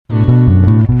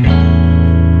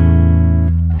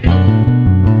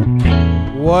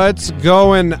What's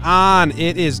going on?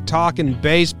 It is Talking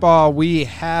Baseball. We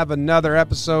have another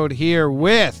episode here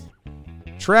with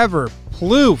Trevor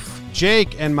Plouffe,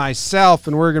 Jake, and myself,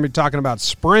 and we're going to be talking about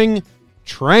spring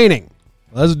training.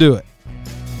 Let's do it.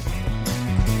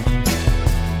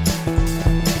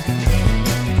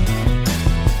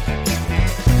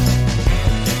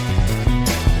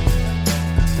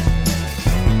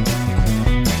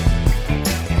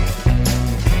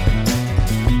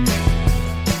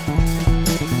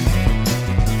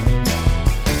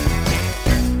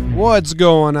 What's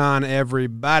going on,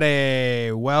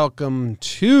 everybody? Welcome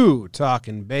to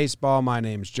Talking Baseball. My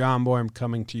name's John Boy. I'm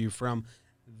coming to you from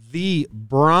the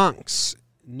Bronx,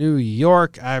 New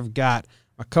York. I've got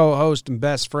my co-host and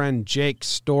best friend, Jake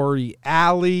Story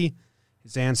Alley.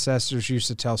 His ancestors used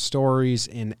to tell stories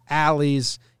in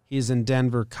alleys. He's in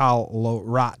Denver,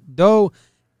 Colorado.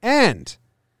 And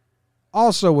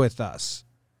also with us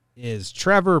is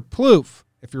Trevor Plouffe.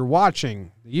 If you're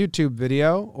watching the YouTube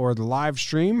video or the live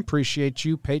stream, appreciate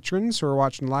you patrons who are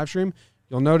watching the live stream.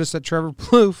 You'll notice that Trevor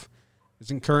Plouffe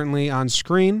isn't currently on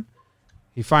screen.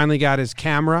 He finally got his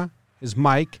camera, his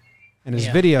mic, and his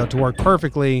video to work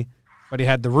perfectly, but he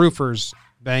had the roofers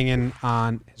banging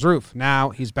on his roof.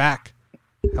 Now he's back.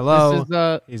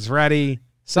 Hello. He's ready.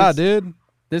 Dude.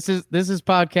 This is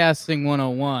podcasting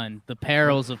 101, the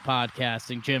perils of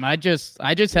podcasting. Jim, I just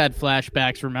had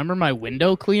flashbacks. Remember my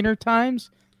window cleaner times?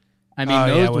 I mean,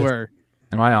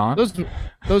 Am I on?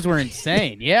 Those were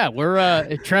insane. Yeah,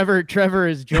 we're Trevor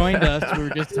has joined us. We were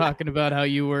just talking about how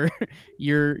you're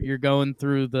going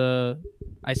through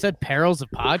I said perils of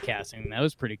podcasting. That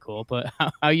was pretty cool. But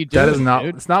how you doing? That is not.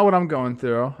 Dude? It's not what I'm going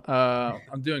through.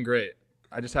 I'm doing great.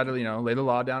 I just had to, lay the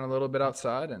law down a little bit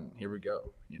outside, and here we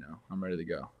go. I'm ready to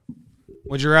go.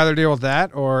 Would you rather deal with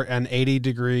that or an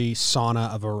 80-degree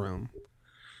sauna of a room?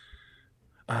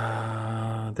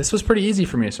 This was pretty easy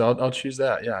for me, so I'll choose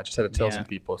that. Yeah, I just had to tell some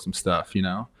people some stuff, Hey,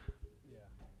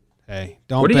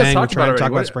 don't bang. We're trying to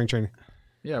talk about spring training.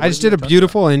 Yeah, I just did a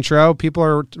beautiful intro. People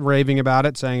are raving about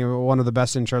it, saying one of the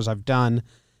best intros I've done,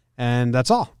 and that's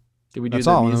all. Did we do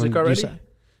the music already?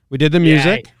 We did the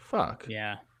music. Yeah, fuck.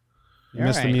 Yeah. You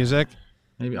missed the music.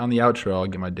 Maybe on the outro, I'll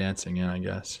get my dancing in, I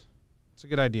guess. It's a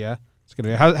good idea.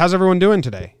 How's everyone doing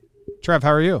today? Trev,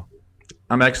 how are you?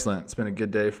 I'm excellent. It's been a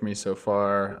good day for me so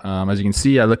far. As you can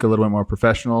see, I look a little bit more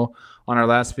professional. On our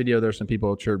last video, there's some people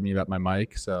who chirped me about my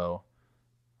mic. So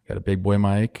got a big boy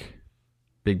mic,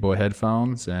 big boy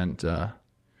headphones, and it's going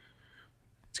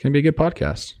to be a good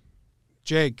podcast.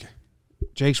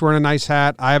 Jake's wearing a nice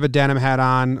hat. I have a denim hat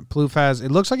on. Plouffe has,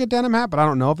 it looks like a denim hat, but I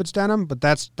don't know if it's denim, but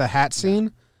that's the hat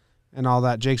scene and all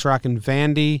that. Jake's rocking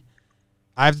Vandy.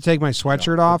 I have to take my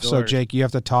sweatshirt off, so Jake, you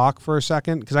have to talk for a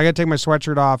second because I got to take my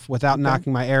sweatshirt off without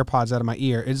knocking my AirPods out of my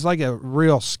ear. It's like a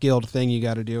real skilled thing you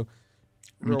got to do.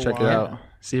 Let me check it out.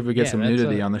 See if we get some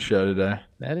nudity on the show today.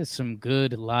 That is some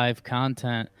good live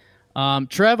content.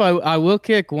 Trev, I will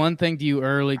kick one thing to you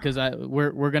early because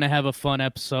we're gonna have a fun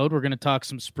episode. We're gonna talk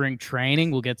some spring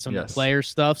training. We'll get some player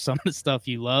stuff, some of the stuff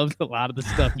you loved, a lot of the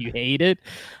stuff you hated,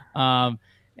 and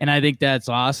I think that's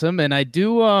awesome. And I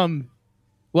do,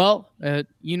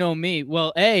 you know me.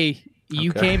 Well,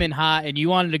 you came in hot and you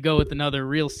wanted to go with another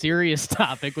real serious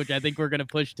topic, which I think we're gonna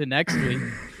push to next week.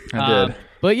 I did.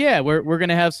 But yeah, we're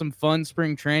gonna have some fun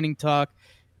spring training talk.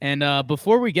 And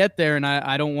before we get there, and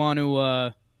I don't want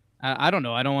to. I don't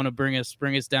know. I don't want to bring us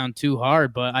down too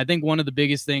hard, but I think one of the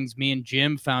biggest things me and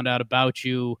Jim found out about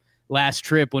you last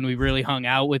trip when we really hung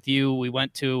out with you, we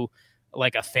went to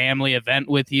like a family event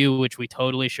with you, which we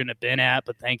totally shouldn't have been at,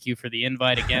 but thank you for the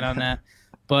invite again on that.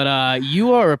 But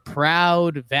you are a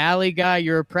proud Valley guy.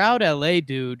 You're a proud LA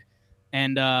dude.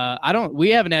 And we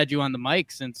haven't had you on the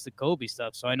mic since the Kobe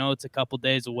stuff. So I know it's a couple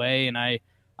days away, and I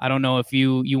don't know if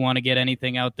you want to get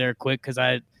anything out there quick because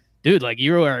dude, like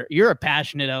you're a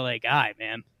passionate LA guy,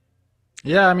 man.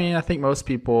 Yeah, I mean, I think most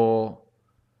people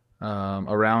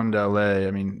around LA,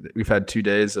 I mean, we've had 2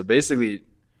 days of basically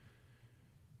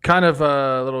kind of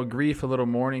a little grief, a little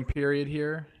mourning period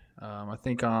here. I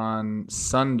think on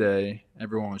Sunday,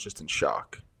 everyone was just in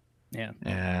shock. Yeah.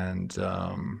 And,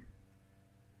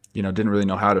 didn't really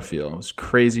know how to feel. It was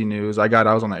crazy news. I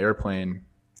was on the airplane,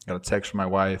 got a text from my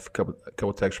wife, a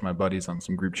couple texts from my buddies on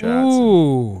some group chats.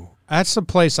 Ooh. That's the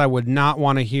place I would not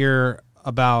want to hear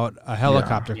about a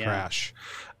helicopter crash.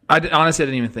 Honestly, I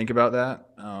didn't even think about that.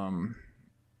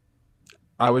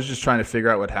 I was just trying to figure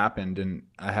out what happened, and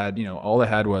I had, all I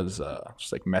had was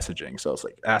just like messaging. So I was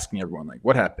like asking everyone, like,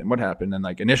 what happened? And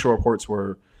like initial reports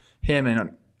were him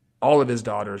and all of his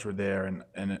daughters were there,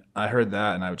 and I heard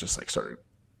that, and I just like started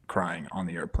crying on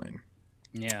the airplane.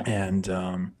 Yeah. And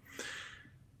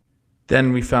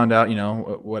then we found out,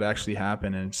 what actually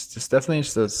happened, and it's just definitely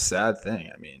just a sad thing.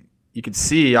 I mean, you can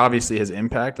see obviously his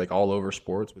impact like all over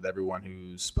sports with everyone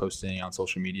who's posting on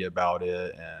social media about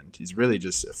it, and he's really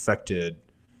just affected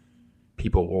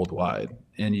people worldwide.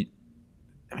 And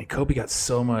Kobe got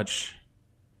so much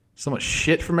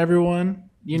shit from everyone,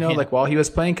 like while he was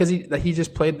playing, because he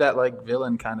just played that like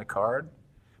villain kind of card.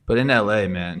 But in LA,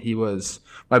 man,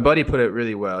 my buddy put it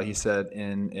really well. He said,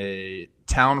 in a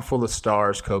town full of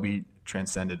stars, Kobe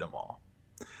transcended them all.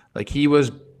 Like, he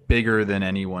was bigger than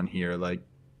anyone here. Like,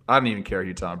 I don't even care who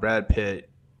you're talking, Brad Pitt,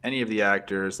 any of the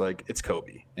actors, like, it's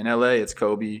Kobe. In LA, it's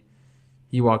Kobe.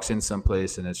 He walks in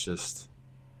someplace and it's just,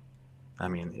 I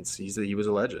mean, he was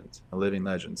a legend, a living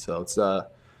legend. So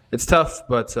it's tough,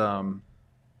 but I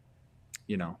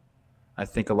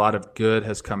think a lot of good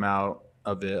has come out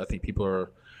of it. I think people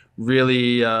are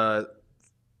really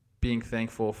being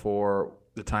thankful for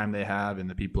the time they have and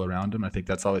the people around them. I think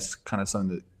that's always kind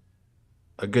of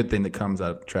a good thing that comes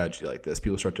out of tragedy like this.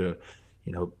 People start to,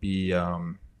 be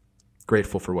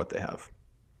grateful for what they have.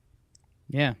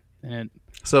 Yeah.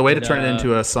 So way to turn it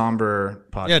into a somber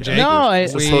podcast. Yeah, Jake. No,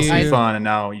 it's supposed to be fun, and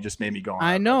now you just made me go on.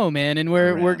 I know, man, and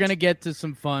we're gonna get to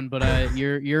some fun, but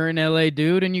you're an LA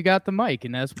dude, and you got the mic,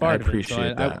 and that's part of it.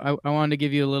 Appreciate that. I wanted to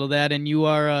give you a little of that, and you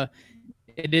are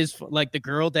it is like the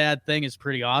girl dad thing is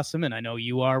pretty awesome, and I know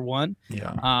you are one.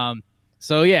 Yeah.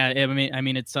 So yeah, I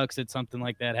mean, it sucks that something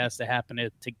like that has to happen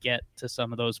to get to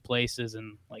some of those places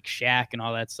and like Shaq and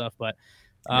all that stuff, but.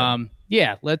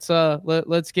 Yeah, let's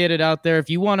get it out there. If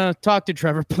you want to talk to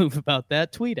Trevor Plouffe about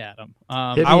that, tweet at him.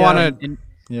 I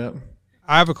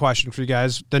have a question for you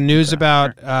guys. The news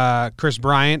about Chris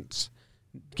Bryant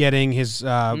getting his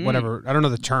whatever, I don't know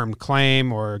the term,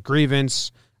 claim or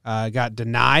grievance got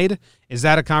denied. Is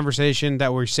that a conversation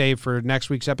that we save for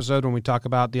next week's episode when we talk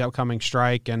about the upcoming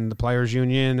strike and the players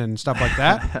union and stuff like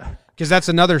that? Because that's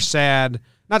another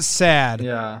not sad.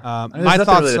 Yeah. My nothing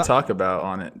thoughts really to talk about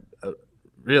on it.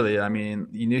 Really, I mean,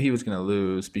 you knew he was going to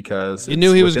lose because you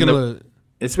knew he was going to lose.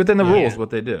 It's within the rules what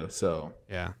they do. So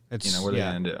yeah, it's what are they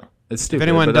going to do? It's stupid. If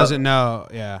anyone doesn't know,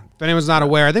 if anyone's not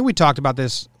aware, I think we talked about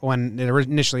this when it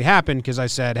initially happened because I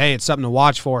said, hey, it's something to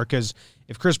watch for because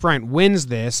if Chris Bryant wins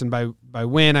this, and by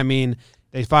win I mean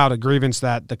they filed a grievance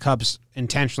that the Cubs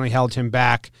intentionally held him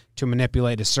back to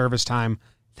manipulate his service time.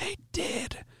 They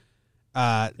did.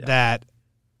 That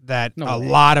a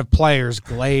lot of players,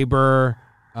 Glaber.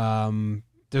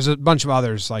 There's a bunch of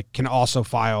others like can also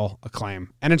file a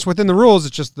claim, and it's within the rules.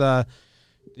 It's just the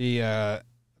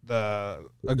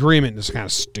agreement is kind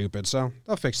of stupid, so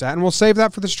they'll fix that, and we'll save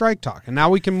that for the strike talk. And now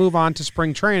we can move on to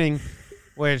spring training,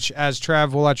 which, as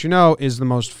Trev will let you know, is the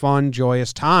most fun,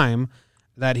 joyous time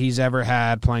that he's ever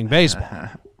had playing baseball.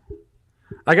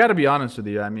 I got to be honest with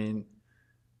you. I mean,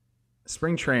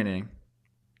 spring training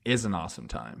is an awesome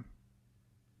time.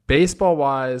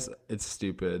 Baseball-wise, it's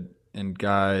stupid. And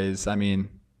guys, I mean,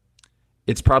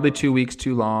 it's probably 2 weeks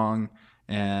too long,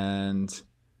 and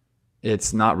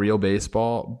it's not real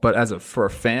baseball. But for a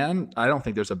fan, I don't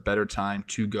think there's a better time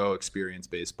to go experience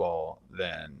baseball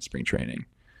than spring training.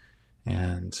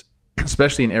 And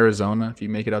especially in Arizona, if you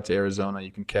make it out to Arizona,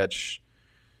 you can catch,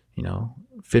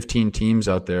 15 teams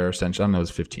out there. Essentially, I don't know if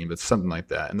it's 15, but something like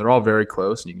that. And they're all very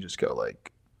close, and you can just go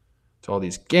like to all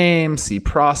these games, see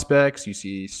prospects, you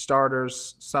see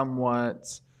starters somewhat.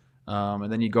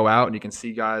 And then you go out and you can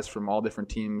see guys from all different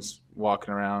teams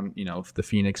walking around, the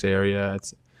Phoenix area.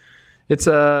 It's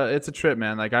a trip,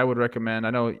 man. Like, I would recommend. I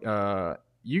know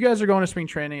you guys are going to spring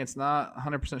training. It's not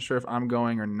 100% sure if I'm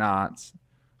going or not.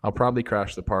 I'll probably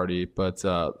crash the party, but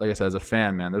like I said, as a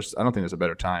fan, man, I don't think there's a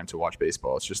better time to watch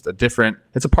baseball. It's just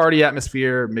it's a party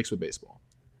atmosphere mixed with baseball.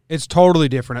 It's totally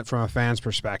different from a fan's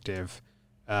perspective.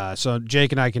 So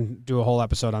Jake and I can do a whole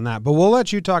episode on that, but we'll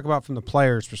let you talk about from the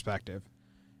player's perspective.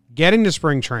 Getting to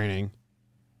spring training,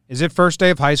 is it first day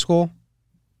of high school?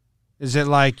 Is it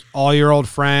like all your old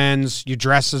friends, you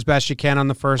dress as best you can on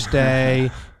the first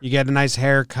day, you get a nice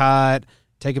haircut,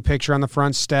 take a picture on the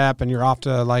front step, and you're off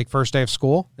to like first day of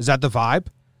school? Is that the vibe?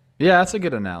 Yeah, that's a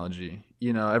good analogy.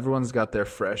 Everyone's got their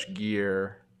fresh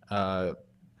gear. I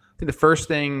think the first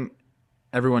thing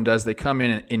everyone does, they come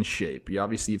in shape.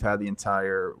 You've had the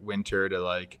entire winter to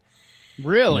like,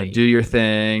 really do your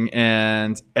thing,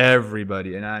 and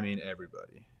everybody, and I mean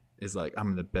everybody, is like, I'm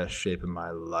in the best shape of my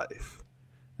life.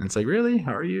 And it's like, really?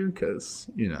 How are you? Because,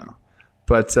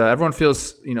 but everyone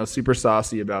feels, super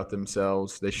saucy about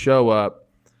themselves. They show up.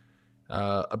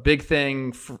 A big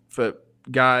thing for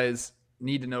guys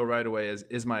need to know right away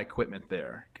is my equipment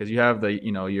there? Because you have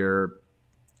your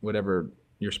whatever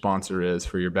your sponsor is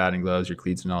for your batting gloves, your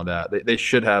cleats and all that. They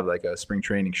should have like a spring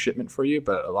training shipment for you,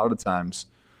 but a lot of the times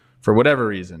for whatever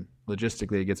reason,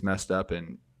 logistically it gets messed up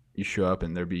and you show up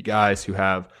and there'd be guys who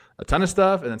have a ton of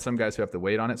stuff and then some guys who have to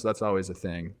wait on it. So that's always a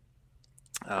thing.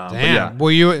 Damn.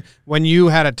 Yeah. When you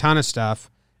had a ton of stuff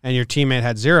and your teammate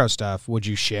had zero stuff, would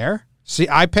you share? See,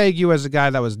 I peg you as a guy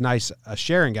that was nice, a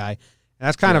sharing guy. And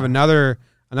that's kind of another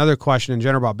question in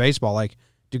general about baseball. Like,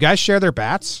 do guys share their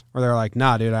bats? Or they're like,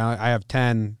 nah, dude, I have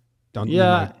 10. Don't need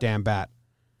my damn bat.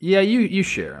 Yeah, you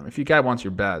share them. If your guy wants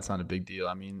your bat, it's not a big deal.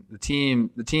 I mean, the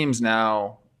teams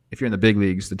now, if you're in the big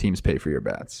leagues, the teams pay for your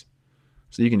bats.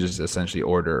 So you can just essentially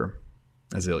order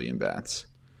a zillion bats.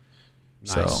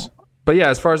 Nice. So, but yeah,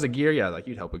 as far as the gear, yeah, like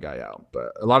you'd help a guy out.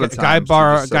 But a lot of times,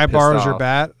 guy borrows your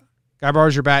bat. Guy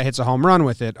borrows your bat, hits a home run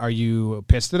with it. Are you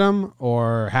pissed at him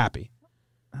or happy?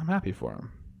 I'm happy for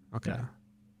him. Okay.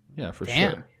 Yeah, for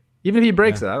sure. Even if he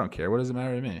breaks it, I don't care. What does it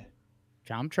matter to me?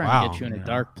 I'm trying to get you in a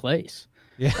dark place.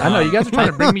 Yeah, I know you guys are trying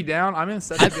to bring me down. I'm in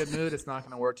such a good mood. It's not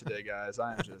going to work today, guys.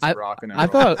 I am just rocking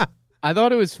and rolling. I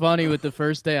thought it was funny with the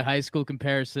first day of high school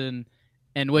comparison,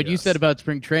 and what you said about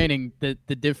spring training, the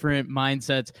different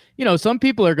mindsets. You know, some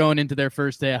people are going into their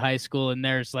first day of high school, and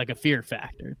there's like a fear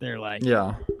factor. They're like,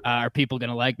 are people going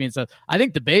to like me and stuff? I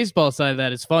think the baseball side of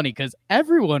that is funny because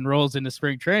everyone rolls into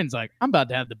spring training like, I'm about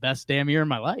to have the best damn year of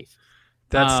my life.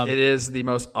 It is the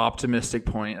most optimistic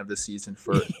point of the season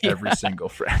for every single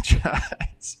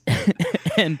franchise.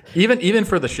 And even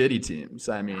for the shitty teams.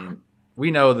 I mean, we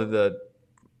know that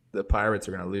the Pirates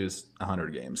are going to lose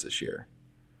 100 games this year.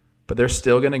 But they're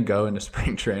still going to go into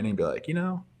spring training and be like,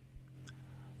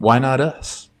 why not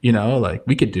us? Like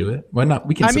we could do it. Why not?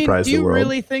 We can surprise the world. Do you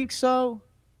really think so?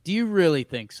 Do you really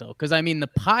think so? Because, I mean, the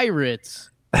Pirates.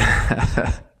 Do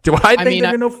I think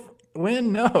they're going to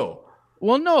win? No.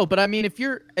 Well, no, but I mean, if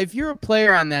you're a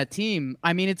player on that team,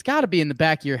 I mean, it's got to be in the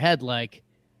back of your head, like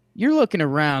you're looking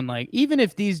around, like even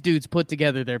if these dudes put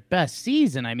together their best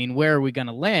season, I mean, where are we going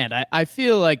to land? I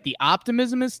feel like the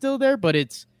optimism is still there, but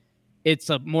it's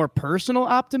a more personal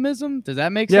optimism. Does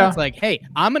that make sense? Like, hey,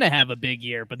 I'm going to have a big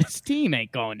year, but this team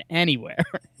ain't going anywhere.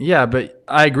 Yeah, but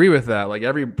I agree with that. Like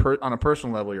on a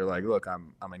personal level, you're like, look,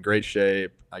 I'm in great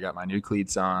shape. I got my new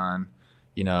cleats on.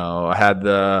 I had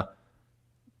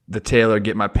the tailor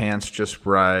get my pants just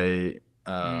right.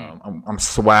 I'm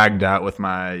swagged out with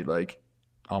my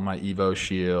all my Evo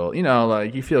shield.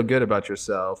 Like you feel good about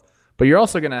yourself, but you're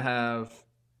also gonna have,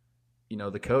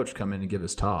 the coach come in and give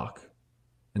his talk,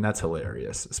 and that's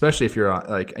hilarious. Especially if you're on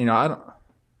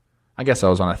I guess I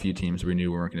was on a few teams we knew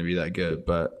we weren't going to be that good,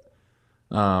 but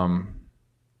I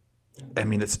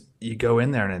mean you go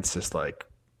in there and it's just like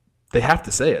they have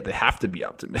to say it. They have to be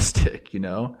optimistic,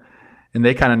 And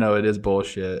they kind of know it is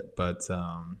bullshit, but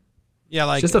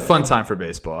it's just a fun time for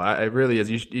baseball. It really is.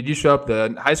 You show up.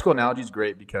 The high school analogy is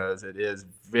great because it is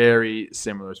very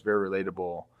similar. It's very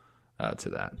relatable to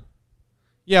that.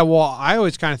 Yeah, well, I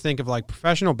always kind of think of like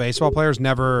professional baseball players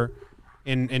never,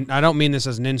 and I don't mean this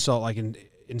as an insult, like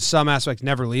in some aspects,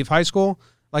 never leave high school.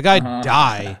 Like I'd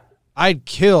die, I'd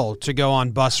kill to go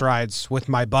on bus rides with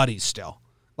my buddies still.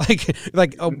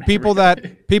 People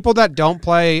that don't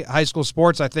play high school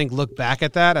sports, I think, look back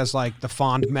at that as like the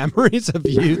fond memories of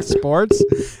youth sports,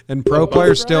 and pro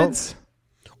players still,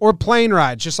 or plane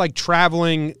rides, just like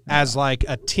traveling as like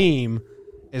a team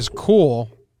is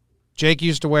cool. Jake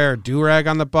used to wear a do-rag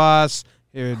on the bus.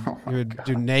 He would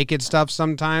do naked stuff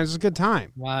sometimes. It's a good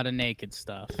time. A lot of naked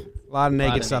stuff. A lot of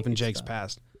naked stuff in Jake's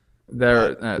past.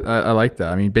 I like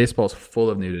that. I mean, baseball's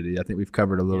full of nudity. I think we've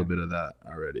covered a little bit of that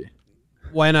already.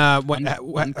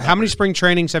 How many spring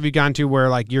trainings have you gone to where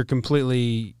like you're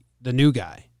completely the new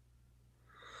guy?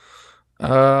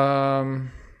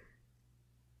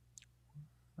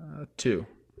 Two.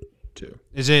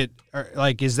 Is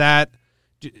that?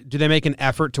 Do they make an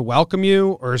effort to welcome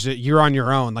you, or is it you're on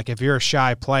your own? Like if you're a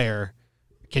shy player,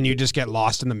 can you just get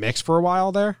lost in the mix for a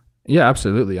while there? Yeah,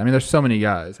 absolutely. I mean, there's so many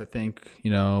guys. I think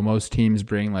most teams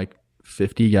bring like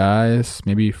 50 guys,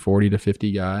 maybe 40 to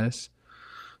 50 guys.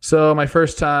 So my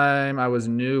first time I was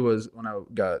new was when I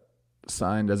got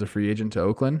signed as a free agent to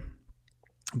Oakland.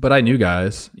 But I knew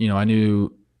guys. I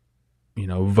knew,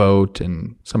 Vogt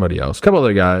and somebody else, a couple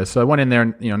other guys. So I went in there,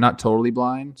 not totally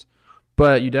blind,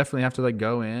 but you definitely have to like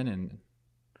go in and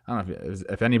I don't know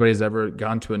if anybody's ever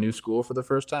gone to a new school for the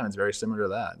first time. It's very similar to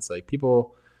that. It's like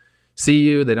people see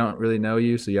you, they don't really know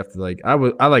you, so you have to like I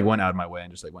went out of my way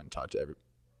and just like went and talked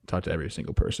to every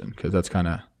single person because that's how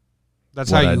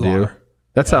you do. Are.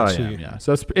 That's how I am, yeah.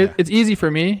 So it's easy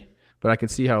for me, but I can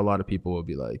see how a lot of people will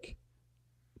be like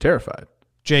terrified.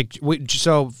 Jake,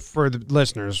 so for the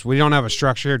listeners, we don't have a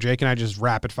structure here. Jake and I just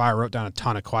rapid fire wrote down a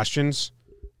ton of questions.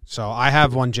 So I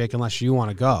have one, Jake, unless you want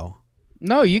to go.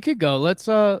 No, you could go. Let's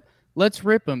let's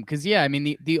rip them. Because, yeah, I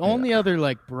mean, the only other,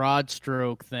 like, broad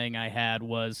stroke thing I had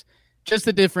was just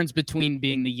the difference between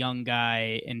being the young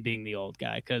guy and being the old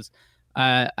guy. Because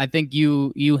I think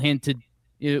you hinted,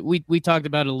 we talked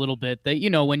about it a little bit, that, you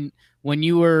know, when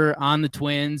you were on the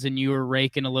Twins and you were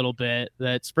raking a little bit,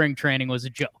 that spring training was a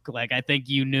joke. Like, I think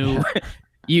you knew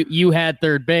you had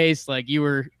third base, like you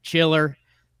were chiller,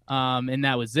 and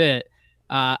that was it.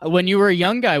 When you were a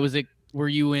young guy, were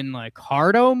you in like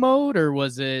hardo mode, or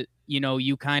was it, you know,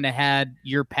 you kind of had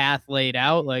your path laid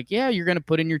out? Like, yeah, you're going to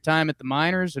put in your time at the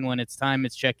minors, and when it's time,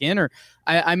 it's check in. Or,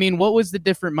 I mean, what was the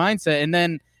different mindset? And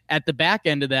then at the back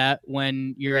end of that,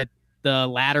 when you're at the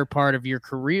latter part of your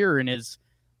career and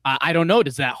I don't know,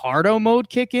 does that hardo mode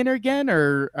kick in again,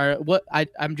 or what?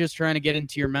 I'm just trying to get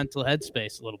into your mental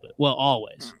headspace a little bit. Well,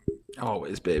 always,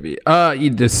 baby.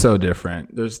 It's so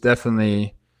different. There's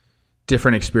definitely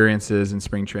different experiences in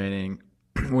spring training.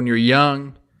 When you're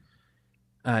young,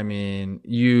 I mean,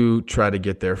 you try to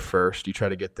get there first. You try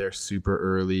to get there super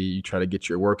early. You try to get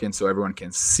your work in so everyone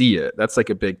can see it. That's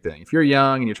like a big thing. If you're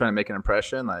young and you're trying to make an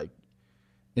impression, like,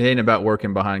 it ain't about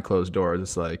working behind closed doors.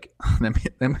 It's like, let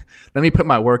me put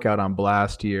my workout on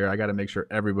blast here. I got to make sure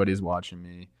everybody's watching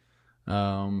me.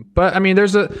 But I mean,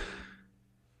 it's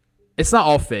not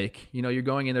all fake. You know, you're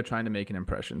going in there trying to make an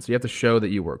impression. So you have to show that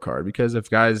you work hard, because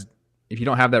if you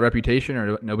don't have that reputation,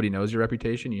 or nobody knows your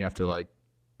reputation, you have to like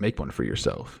make one for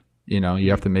yourself. You know, you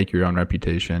have to make your own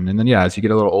reputation. And then, yeah, as you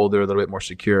get a little older, a little bit more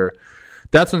secure,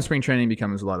 that's when spring training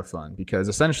becomes a lot of fun, because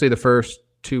essentially the first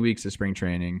 2 weeks of spring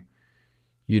training,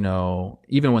 you know,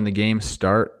 even when the games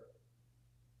start,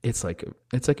 it's like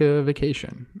a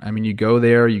vacation. I mean, you go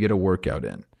there, you get a workout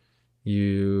in,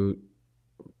 you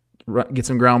get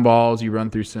some ground balls, you run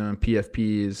through some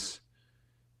PFPs,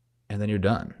 and then you're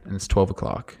done. And it's 12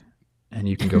 o'clock, and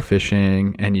you can go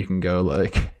fishing, and you can go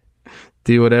like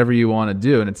do whatever you want to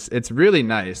do. And it's really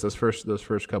nice those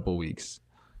first couple weeks.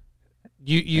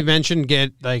 You mentioned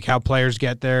how players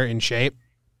get there in shape.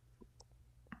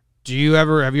 Have you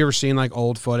ever seen like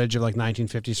old footage of like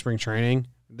 1950 spring training?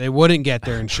 They wouldn't get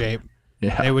there in shape.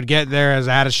 Yeah. They would get there as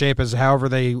out of shape as however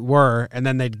they were, and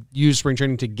then they'd use spring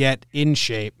training to get in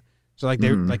shape. So like they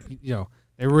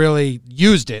they really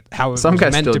used it how it was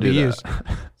meant to be used.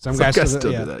 Some guys still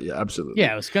do that. Yeah, absolutely.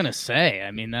 Yeah, I was gonna say. I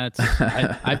mean, that's.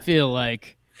 I feel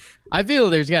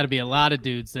there's got to be a lot of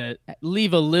dudes that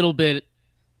leave a little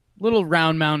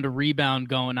round mound to rebound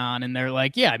going on, and they're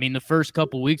like, yeah, I mean, the first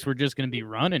couple weeks we're just going to be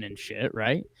running and shit,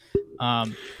 right?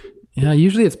 Yeah,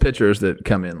 usually it's pitchers that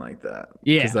come in like that.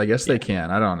 Yeah, because I guess they can.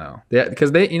 I don't know.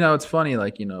 Because they, you know, it's funny.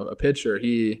 Like, you know, a pitcher,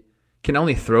 he can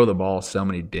only throw the ball so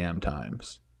many damn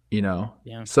times. You know,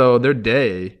 yeah. So their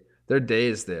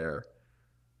days there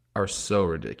are so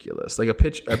ridiculous. Like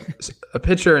a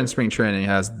pitcher in spring training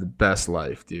has the best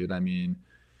life, dude. I mean,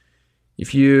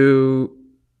 if you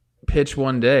pitch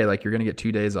one day, like, you're gonna get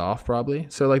 2 days off probably.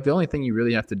 So like the only thing you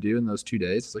really have to do in those 2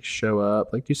 days is like show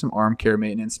up, like do some arm care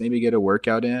maintenance, maybe get a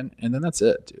workout in, and then that's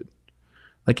it, dude.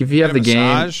 Like if you have the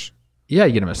massage? game, yeah,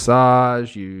 you get a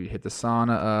massage, you hit the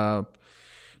sauna up,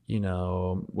 you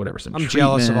know, whatever. I'm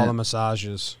jealous of all the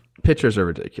massages. Pitchers are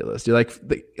ridiculous. You're like,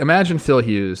 imagine Phil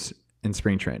Hughes in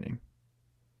spring training.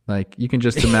 Like, you can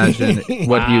just imagine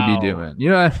what he would be doing.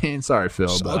 You know what I mean? Sorry,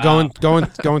 Phil. But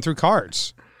Going through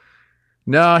cards.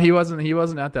 No, he wasn't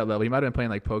at that level. He might have been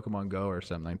playing like Pokemon Go or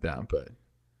something like that. But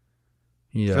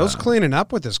yeah, Phil's cleaning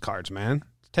up with his cards, man.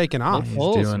 It's taking off. He's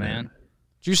Pulls, doing man. it.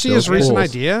 Did you see Phil his recent pulls.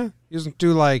 idea? He doesn't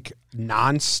do like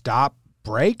non-stop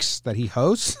breaks that he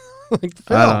hosts. Like,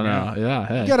 Phil, I don't know. Yeah,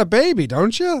 hey. you got a baby,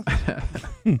 don't you?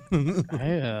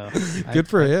 Good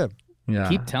for him. Yeah.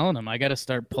 Keep telling him I got to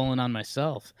start pulling on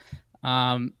myself.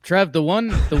 Trev, the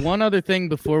one other thing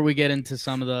before we get into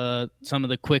some of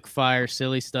the quick fire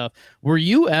silly stuff, were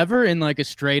you ever in like a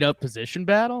straight up position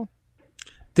battle?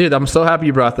 Dude, I'm so happy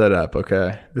you brought that up.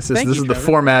 Okay, this is the Trevor.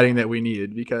 formatting that we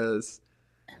needed, because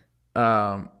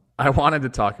I wanted to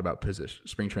talk about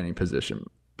spring training position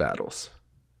battles.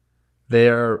 They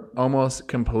are almost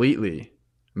completely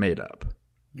made up.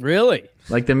 Really?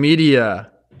 Like, the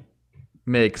media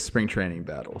makes spring training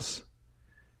battles.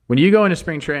 When you go into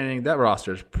spring training, that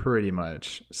roster is pretty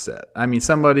much set. I mean,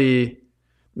 somebody,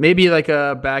 maybe like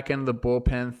a back end of the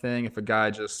bullpen thing, if a guy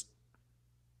just,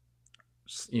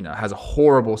 you know, has a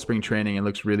horrible spring training and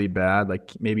looks really bad,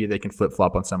 like maybe they can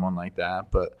flip-flop on someone like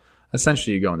that. But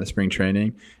essentially you go into spring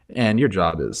training and your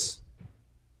job is,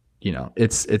 you know,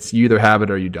 it's you either have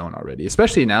it or you don't already.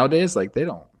 Especially nowadays, like they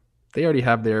already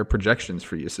have their projections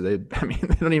for you. So they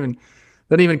don't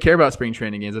even care about spring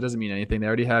training games. It doesn't mean anything. They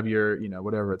already have your, you know,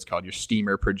 whatever it's called, your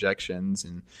steamer projections,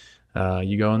 and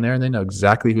you go in there and they know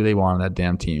exactly who they want on that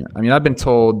damn team. I mean, I've been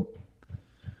told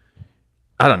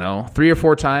I don't know, 3 or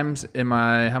 4 times in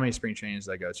how many spring trainings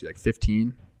did I go to? Like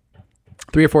 15.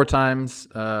 3 or 4 times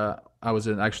I was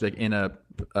actually in a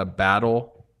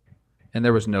battle, and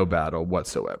there was no battle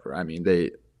whatsoever. I mean,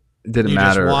 it didn't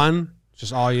matter. You just won?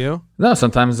 Just all you? No,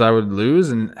 sometimes I would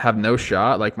lose and have no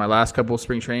shot. Like my last couple of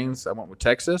spring trainings, I went with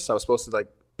Texas. I was supposed to like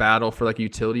battle for like a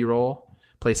utility role,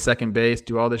 play second base,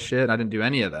 do all this shit. And I didn't do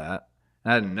any of that.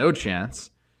 I had no chance.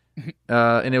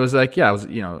 And it was like, yeah, it was,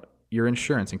 your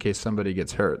insurance in case somebody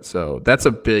gets hurt. So that's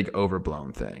a big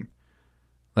overblown thing.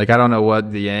 Like, I don't know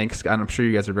what the Yanks, I'm sure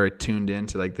you guys are very tuned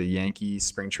into like the Yankees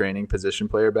spring training position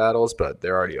player battles, but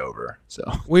they're already over. So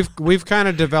we've kind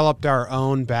of developed our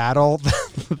own battle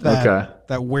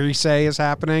that we say is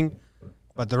happening,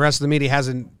 but the rest of the media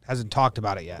hasn't talked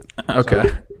about it yet.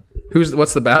 Okay. So,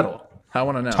 what's the battle? I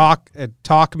want to know.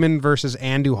 Tauchman versus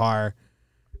Andujar,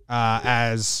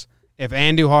 as if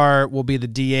Andujar will be the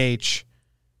DH,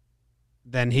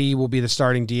 then he will be the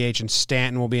starting DH and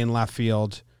Stanton will be in left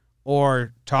field.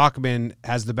 Or Tauchman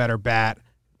has the better bat,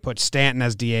 put Stanton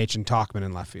as DH and Tauchman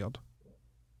in left field.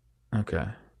 Okay.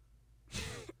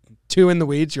 2 in the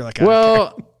weeds. You're like,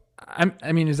 well,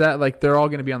 I mean, is that like they're all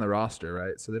going to be on the roster,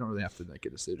 right? So they don't really have to make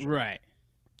a decision, right?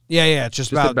 Yeah. It's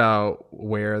just about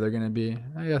where they're going to be.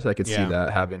 I guess I could see that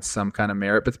having some kind of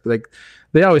merit, but like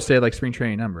they always say, like spring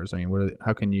training numbers. I mean,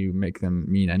 how can you make them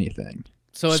mean anything?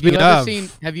 So have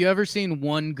you ever seen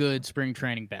one good spring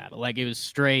training battle? Like it was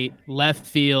straight left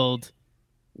field,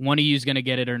 one of you's going to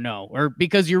get it or no? Or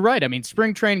because you're right. I mean,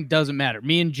 spring training doesn't matter.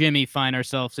 Me and Jimmy find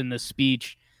ourselves in this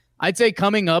speech. I'd say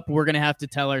coming up, we're going to have to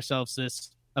tell ourselves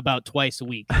this about twice a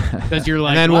week because you're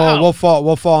like, and then wow. we'll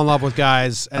fall in love with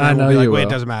guys, and then we'll be like, wait, it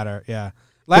doesn't matter. Yeah.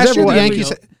 Last year the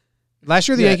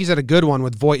Yankees had a good one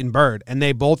with Voit and Bird, and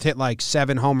they both hit like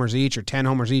 7 homers each or 10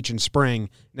 homers each in spring.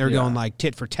 They were going like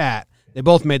tit for tat. They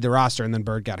both made the roster, and then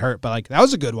Bird got hurt. But like that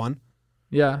was a good one.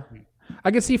 Yeah,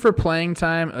 I could see for playing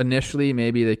time initially,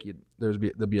 maybe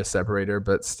there'll be a separator,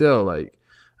 but still, like,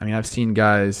 I mean, I've seen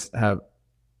guys have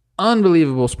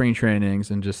unbelievable spring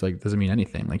trainings and just like doesn't mean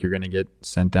anything. Like you're gonna get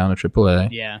sent down to AAA.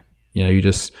 Yeah. You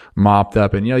just mopped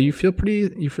up, and you feel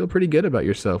pretty good about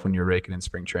yourself when you're raking in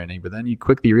spring training. But then you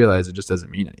quickly realize it just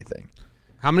doesn't mean anything.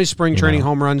 How many spring training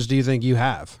home runs do you think you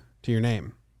have to your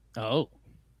name? Oh,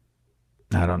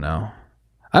 I don't know.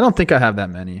 I don't think I have that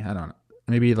many. I don't know.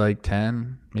 Maybe like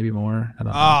 10, maybe more. I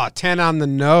don't know. 10 on the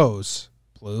nose.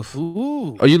 Ploof.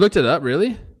 Ooh. Oh, you looked it up,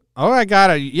 really? Oh, I got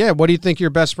it. Yeah, what do you think your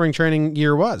best spring training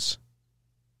year was?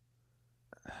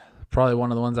 Probably one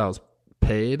of the ones I was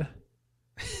paid.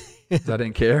 I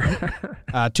didn't care.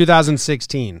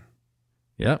 2016.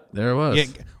 Yep, there it was. Yeah,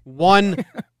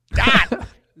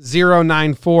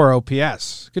 1.094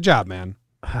 OPS. Good job, man.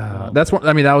 That's one.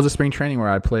 I mean, that was a spring training where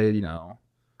I played.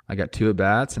 I got 2 at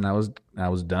bats, and I was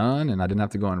done, and I didn't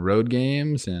have to go on road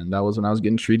games, and that was when I was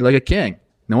getting treated like a king.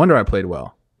 No wonder I played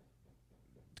well.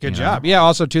 Good job. Yeah.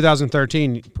 Also,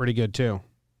 2013, pretty good too.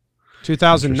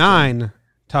 2009,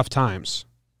 tough times.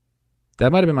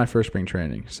 That might have been my first spring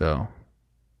training. So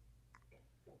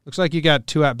looks like you got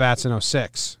 2 at bats in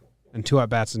 06 and 2 at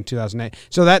bats in 2008.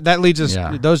 So that leads us.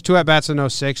 Yeah. Those 2 at bats in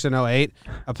 06 and 08,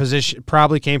 a position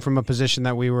probably came from a position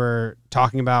that we were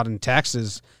talking about in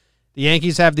Texas. The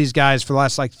Yankees have these guys for the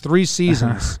last like 3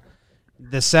 seasons.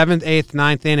 The 7th, 8th,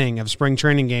 9th inning of spring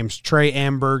training games, Trey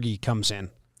Amburgey comes in.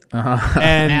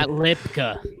 And Matt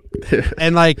Lipka.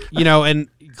 And and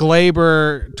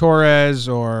Gleyber Torres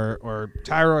or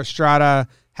Tyro Estrada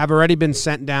have already been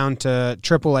sent down to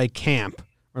AAA camp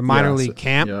or minor league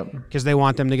camp because they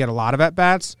want them to get a lot of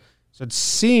at-bats. So it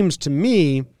seems to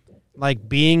me like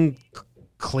being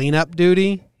cleanup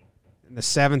duty in the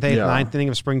 7th, 8th, 9th inning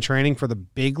of spring training for the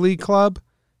big league club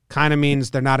kind of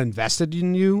means they're not invested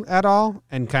in you at all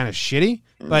and kind of shitty.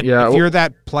 But if you're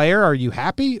that player, are you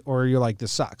happy or are you like,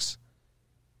 this sucks?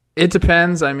 It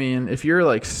depends. I mean, if you're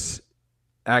like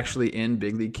actually in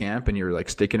big league camp and you're like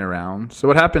sticking around. So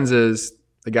what happens is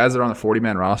the guys that are on the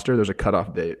 40-man roster, there's a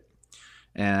cutoff date.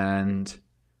 And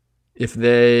if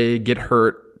they get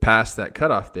hurt past that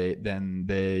cutoff date, then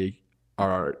they'll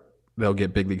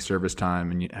get big league service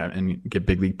time and get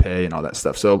big league pay and all that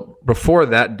stuff. So before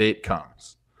that date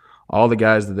comes, all the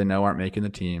guys that they know aren't making the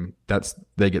team,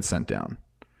 they get sent down.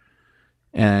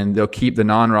 And they'll keep the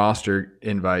non-roster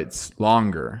invites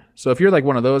longer. So if you're like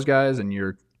one of those guys and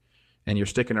you're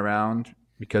sticking around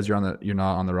because you're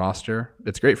not on the roster,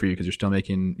 it's great for you because you're still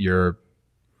making your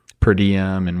per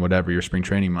diem and whatever, your spring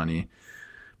training money.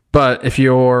 But if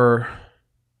you're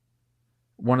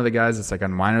one of the guys that's like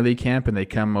on minor league camp and they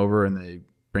come over and they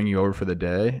bring you over for the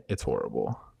day, it's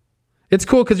horrible. It's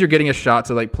cool because you're getting a shot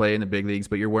to like play in the big leagues,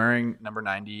 but you're wearing number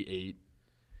 98.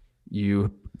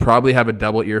 You probably have a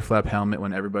double ear flap helmet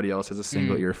when everybody else has a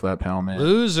single ear flap helmet.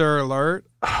 Loser alert.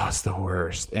 Oh, it's the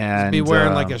worst. And be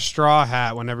wearing like a straw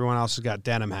hat when everyone else has got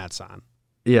denim hats on.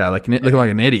 Yeah, looking like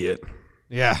an idiot.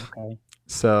 Yeah. Okay.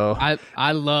 So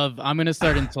I'm gonna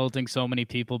start insulting so many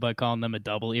people by calling them a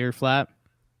double ear flap.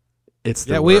 It's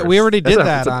the we worst. already did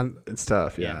that on. It's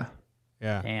tough. Yeah.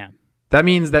 Damn. That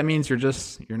means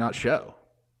you're not show.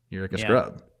 You're like a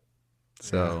scrub.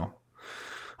 So,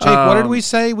 Jake, what did we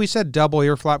say? We said double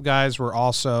ear flap guys were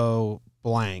also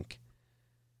blank,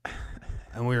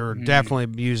 and we were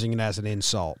definitely using it as an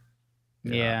insult.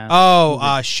 Yeah.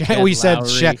 Oh, we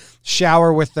said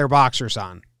shower with their boxers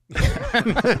on. Those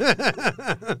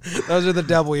are the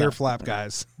double ear flap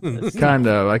guys. Kind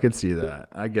of. I could see that.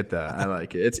 I get that. I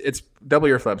like it. It's double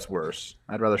ear flap's worse.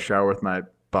 I'd rather shower with my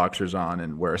boxers on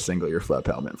and wear a single ear flap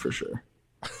helmet for sure.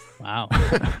 Wow.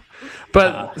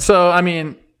 But so I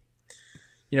mean,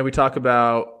 we talk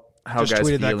about how Just guys tweeted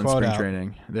feel that in quote spring out.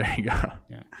 training. There you go.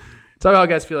 Yeah. Talk about how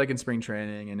guys feel like in spring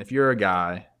training, and if you're a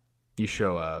guy, you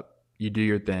show up, you do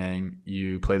your thing,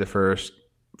 you play the first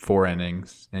 4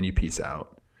 innings, and you peace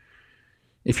out.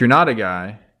 If you're not a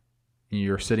guy,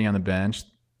 you're sitting on the bench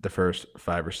the first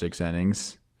 5 or 6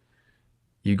 innings,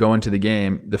 you go into the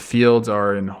game, the fields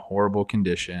are in horrible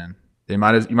condition. You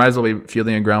might as well be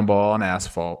fielding a ground ball on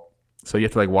asphalt. So you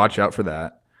have to watch out for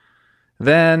that.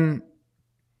 Then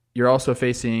you're also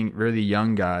facing really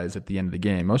young guys at the end of the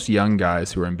game. Most young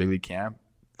guys who are in big league camp,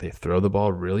 they throw the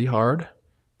ball really hard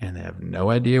and they have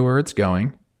no idea where it's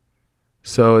going.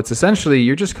 So it's essentially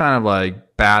you're just kind of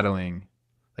battling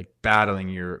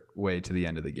your way to the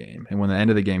end of the game. And when the end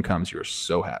of the game comes, you're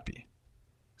so happy.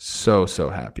 So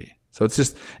happy. So it's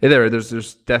just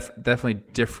there's definitely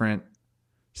different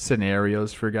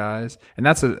scenarios for guys. And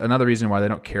that's another reason why they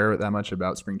don't care that much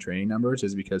about spring training numbers,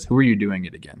 is because who are you doing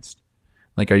it against?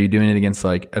 Are you doing it against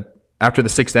after the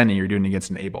 6th inning, you're doing it against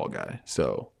an A-ball guy.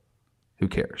 So who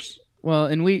cares? Well,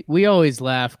 and we always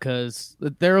laugh because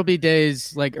there will be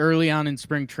days early on in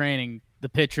spring training, the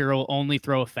pitcher will only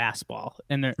throw a fastball,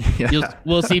 and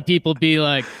we'll see people be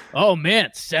like, "Oh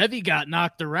man, Sevy got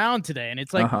knocked around today," and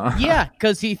it's yeah,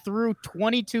 because he threw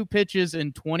 22 pitches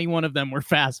and 21 of them were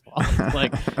fastballs.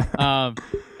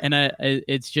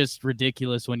 It's just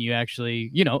ridiculous when you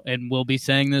actually, and we'll be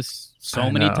saying this so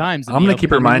many times. I'm gonna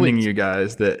keep reminding you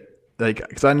guys that.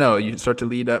 Because I know you start to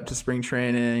lead up to spring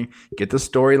training, get the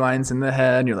storylines in the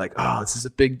head, and you're like, oh, this is a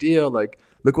big deal.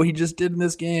 Look what he just did in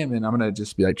this game. And I'm going to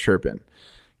just be chirping.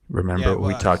 Remember what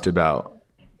we talked about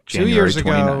January 2 years 29th.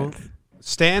 ago,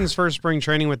 Stanton's first spring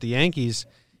training with the Yankees.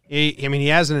 He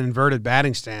has an inverted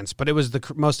batting stance, but it was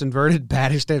the most inverted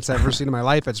batting stance I've ever seen in my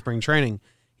life at spring training.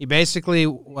 He basically,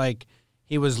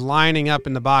 he was lining up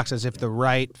in the box as if the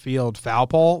right field foul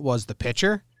pole was the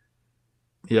pitcher.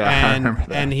 Yeah, I remember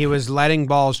that. And he was letting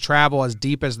balls travel as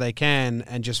deep as they can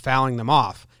and just fouling them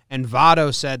off. And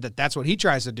Votto said that that's what he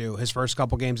tries to do his first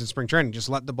couple games in spring training. Just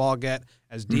let the ball get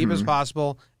as deep as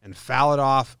possible and foul it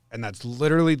off, and that's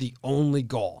literally the only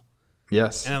goal.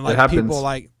 Yes, and it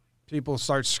happens. People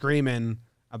start screaming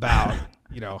about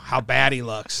how bad he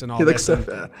looks and all he this. Looks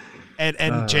so bad.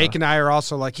 And Jake and I are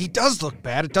also he does look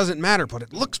bad. It doesn't matter, but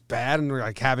it looks bad, and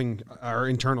we're having our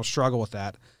internal struggle with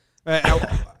that.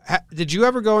 Did you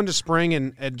ever go into spring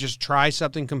and just try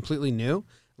something completely new?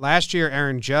 Last year,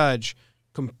 Aaron Judge,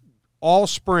 all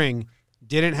spring,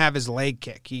 didn't have his leg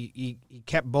kick. He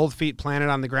kept both feet planted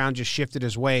on the ground, just shifted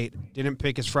his weight, didn't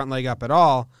pick his front leg up at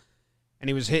all, and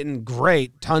he was hitting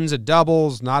great. Tons of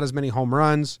doubles, not as many home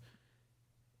runs.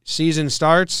 Season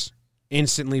starts,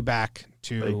 instantly back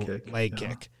to leg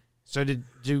kick. So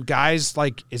do guys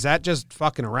is that just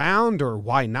fucking around, or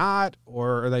why not?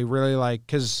 Or are they really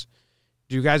because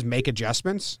do you guys make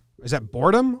adjustments? Is that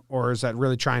boredom, or is that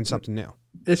really trying something new?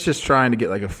 It's just trying to get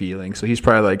a feeling. So he's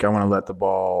probably I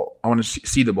want to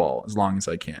see the ball as long as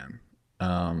I can.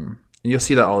 And you'll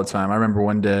see that all the time. I remember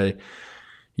one day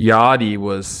Yachty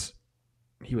was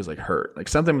hurt,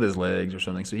 something with his legs or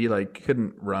something. So he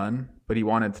couldn't run, but he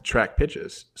wanted to track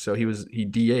pitches. So he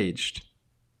DH'd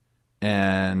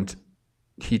and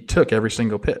he took every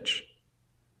single pitch.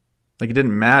 It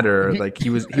didn't matter. He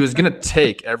was gonna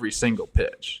take every single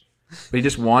pitch, but he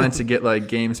just wanted to get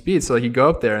game speed. So he'd go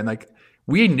up there and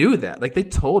we knew that. They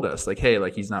told us hey,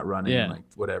 he's not running,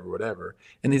 whatever.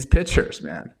 And these pitchers,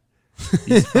 man,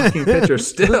 these fucking pitchers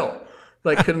still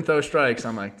couldn't throw strikes.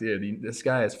 I'm dude, this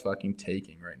guy is fucking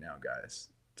taking right now, guys.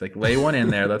 It's lay one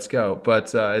in there, let's go.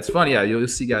 But it's funny, yeah. You'll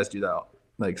see guys do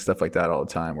that, stuff like that all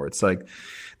the time, where it's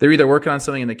they're either working on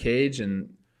something in the cage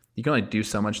and you can only do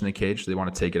so much in the cage, so they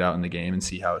want to take it out in the game and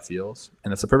see how it feels.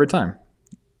 And that's the perfect time.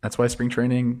 That's why spring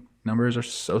training numbers are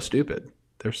so stupid.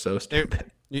 They're so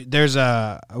stupid. There's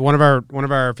one of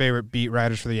our favorite beat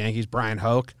writers for the Yankees, Brian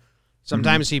Hoke.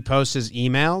 Sometimes he posts his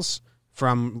emails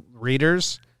from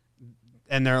readers,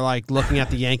 and they're like looking at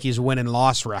the Yankees win and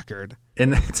loss record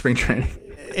In spring training.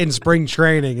 in spring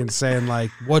training and saying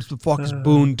like, "What the fuck is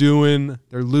Boone doing?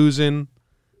 They're losing."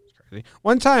 It's crazy.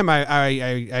 One time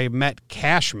I met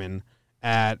Cashman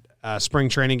at a spring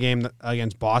training game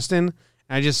against Boston,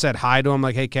 and I just said hi to him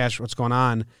like, "Hey Cash, what's going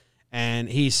on?" And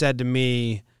he said to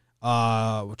me,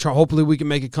 hopefully we can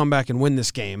make a comeback and win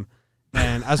this game.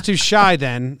 And I was too shy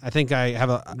then. I think I have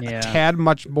a tad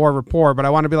much more rapport, but I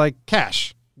want to be like,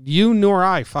 Cash, you nor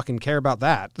I fucking care about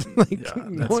that. Like,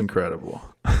 That's incredible.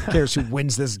 Who cares who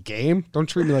wins this game? Don't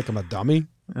treat me like I'm a dummy.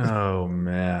 Oh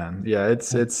man. Yeah, it's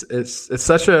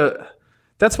such a,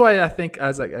 that's why I think,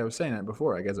 as like I was saying that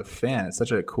before, like as a fan, it's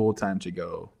such a cool time to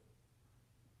go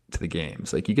to the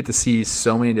games. Like you get to see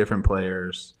so many different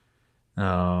players.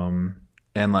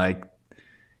 And like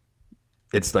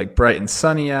it's like bright and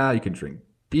sunny out. You can drink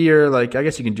beer. Like I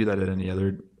guess you can do that at any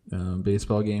other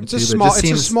baseball game. It's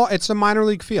it's a minor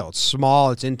league field. It's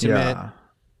small. It's intimate. Yeah.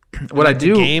 What I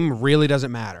do, the game really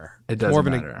doesn't matter. It doesn't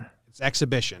matter. It's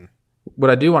exhibition.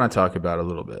 What I do want to talk about a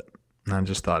little bit, and I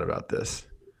just thought about this.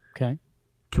 Okay.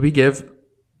 Can we give?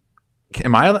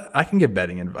 I can give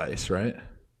betting advice, right?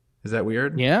 Is that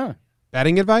weird? Yeah.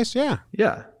 Betting advice? Yeah.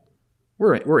 Yeah.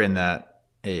 We're in that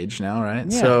age now, right?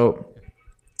 Yeah. So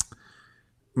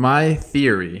my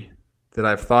theory that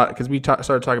I've thought, because we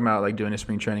started talking about like doing a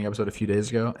spring training episode a few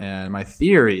days ago, and my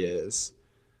theory is,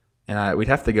 and we'd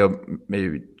have to go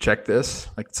maybe check this,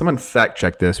 like someone fact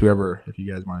check this, whoever, if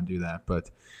you guys want to do that.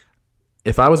 But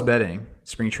if I was betting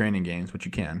spring training games, which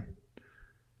you can,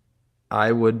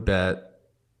 I would bet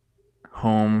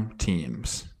home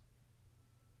teams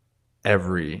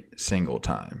every single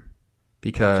time,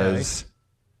 because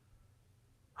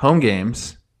home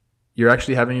games, you're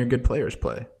actually having your good players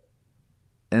play.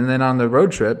 And then on the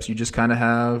road trips, you just kind of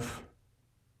have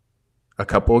a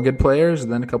couple of good players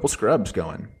and then a couple scrubs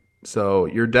going. So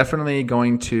you're definitely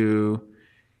going to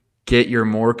get your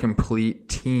more complete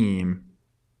team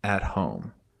at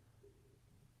home.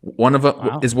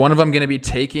 Is one of them going to be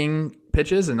taking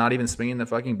pitches and not even swinging the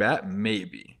fucking bat?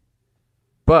 Maybe.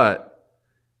 But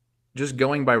just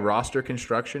going by roster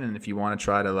construction, and if you want to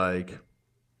try to like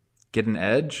get an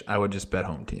edge, I would just bet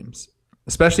home teams,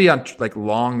 especially on like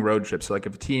long road trips. So like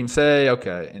if a team, say,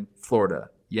 okay, in Florida,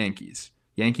 Yankees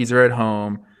are at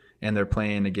home and they're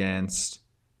playing against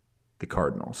the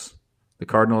Cardinals. The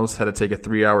Cardinals had to take a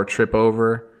 3-hour trip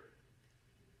over.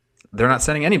 They're not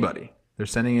sending anybody. They're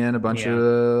sending in a bunch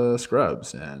of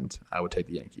scrubs, and I would take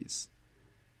the Yankees.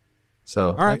 So,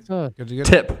 all right, good to go.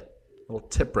 Little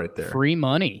tip right there. Free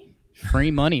money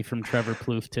from Trevor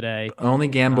Plouffe today. Only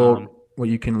gamble what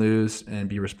you can lose and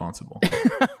be responsible.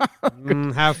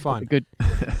 Have fun.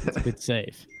 It's a good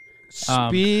save.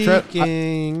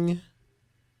 Speaking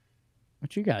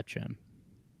What you got, Jim?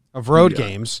 Of road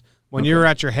games, when you're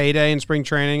at your heyday in spring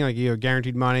training, like you have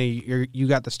guaranteed money, you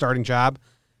got the starting job.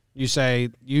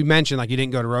 You mentioned like you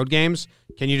didn't go to road games.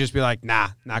 Can you just be like, nah,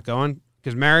 not going?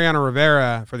 Because Mariano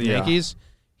Rivera for the Yankees,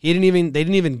 they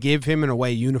didn't even give him an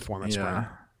away uniform at spring.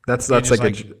 That's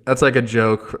like a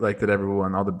joke like that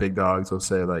everyone, all the big dogs will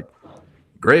say like,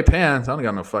 gray pants. I don't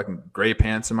got no fucking gray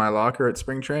pants in my locker at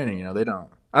spring training. You know, they don't.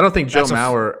 I don't think Joe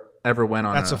Mauer ever went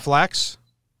on. That's a flex.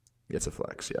 It's a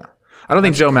flex, yeah. I don't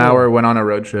think Joe Mauer went on a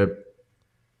road trip,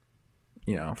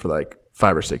 you know, for like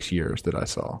 5 or 6 years that I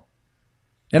saw.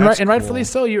 And rightfully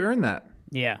so, you earned that.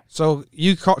 Yeah. So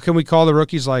can we call the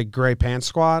rookies like gray pants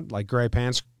squad, like gray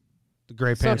pants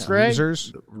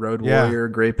losers, Road Warrior,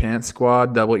 gray pants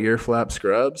squad, double ear flap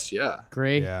scrubs,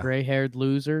 gray-haired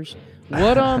losers.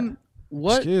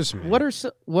 Excuse me. What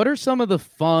are some of the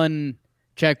fun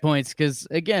checkpoints? Because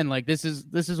again, like this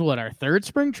is what, our third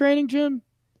spring training, Jim.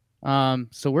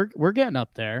 So we're getting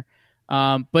up there.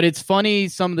 But it's funny,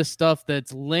 some of the stuff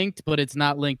that's linked, but it's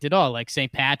not linked at all, like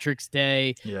St. Patrick's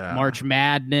Day, March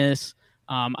Madness.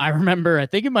 I remember, I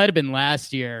think it might have been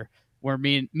last year, where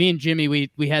me and Jimmy,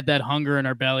 we had that hunger in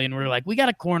our belly, and we were like, we got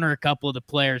to corner a couple of the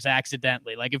players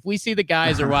accidentally. Like if we see the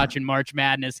guys are watching March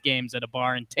Madness games at a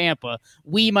bar in Tampa,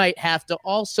 we might have to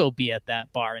also be at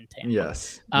that bar in Tampa.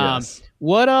 Yes.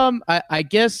 What I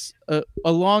guess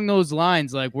along those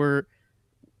lines, like were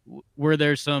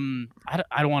there some, I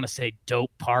don't want to say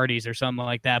dope parties or something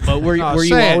like that, but were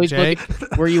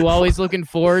you always looking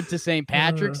forward to St.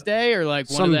 Patrick's Day, or like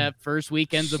one of the first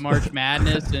weekends of March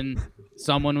Madness and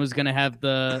someone was going to have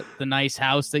the nice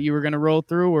house that you were going to roll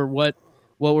through, or what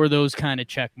were those kind of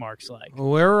check marks like?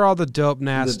 Where are all the dope,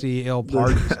 nasty, ill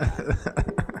parties?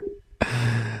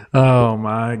 Oh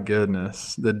my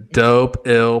goodness, the dope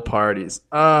ill parties.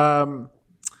 You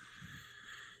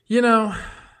know,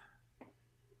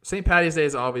 St. Patty's Day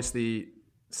is obviously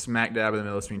smack dab in the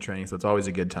middle of spring training, so it's always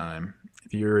a good time.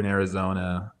 If you're in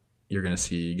Arizona, you're gonna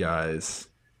see guys.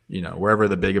 You know, wherever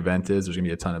the big event is, there's gonna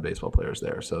be a ton of baseball players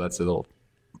there. So that's another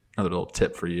little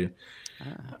tip for you.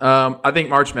 I think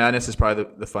March Madness is probably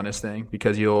the funnest thing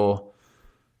because you're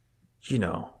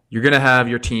gonna have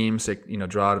your teams,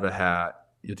 draw out of a hat.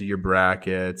 You'll do your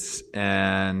brackets,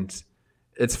 and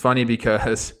it's funny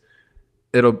because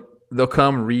they'll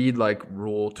come read like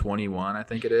Rule 21, I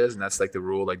think it is, and that's like the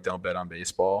rule, like don't bet on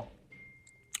baseball,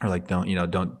 or like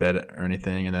don't bet or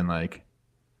anything, and then like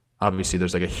obviously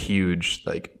there's like a huge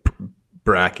like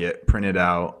bracket printed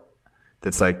out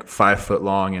that's like 5 foot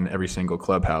long in every single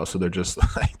clubhouse, so they're just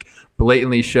like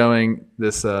blatantly showing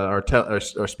this or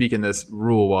speaking this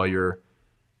rule while you're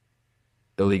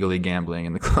illegally gambling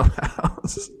in the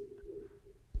clubhouse.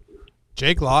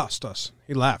 Jake lost us.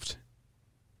 He left.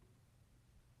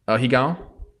 Oh, he gone?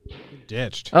 He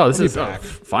ditched. Oh, this is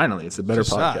finally. It's a better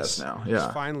podcast us. now. Yeah,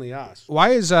 it's finally us. Why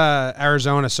is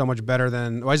Arizona so much better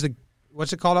than? Why is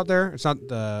what's it called out there? It's not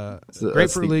the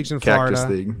Grapefruit Leagues in Florida.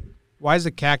 League. Why is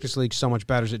the Cactus League so much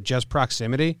better? Is it just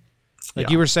proximity? Like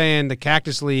Yeah. you were saying, the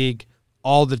Cactus League,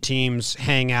 all the teams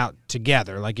hang out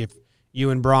together. Like if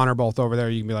you and Braun are both over there,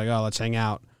 you can be like, oh, let's hang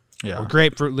out. Yeah. Or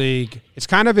Grapefruit League. It's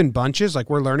kind of in bunches. Like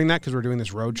we're learning that because we're doing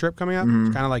this road trip coming up.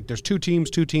 It's kind of like there's two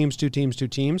teams. So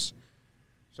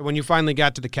when you finally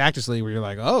got to the Cactus League where you're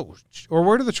like, oh, or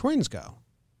where do the Twins go?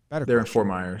 Better They're in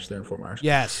question. Fort Myers.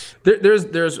 Yes.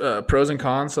 There's pros and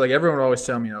cons. So like everyone would always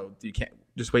tell me, you can't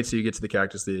just wait till you get to the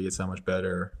Cactus League. It's so much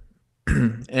better.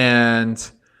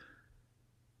 And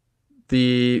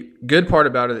the good part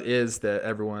about it is that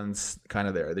everyone's kind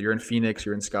of there. You're in Phoenix,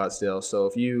 you're in Scottsdale. So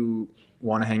if you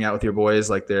want to hang out with your boys,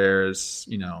 like there's,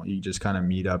 you just kind of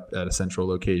meet up at a central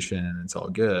location and it's all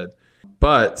good.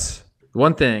 But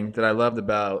one thing that I loved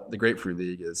about the Grapefruit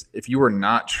League is if you were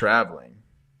not traveling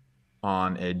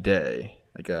on a day,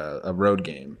 like a road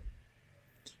game,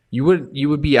 you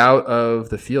would be out of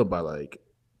the field by like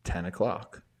 10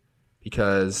 o'clock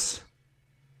because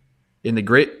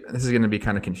this is going to be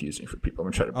kind of confusing for people.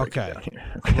 I'm going to try to break it down here.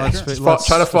 Okay. Let's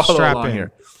try to follow along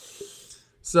here.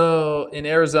 So in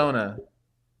Arizona,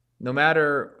 no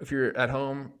matter if you're at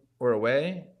home or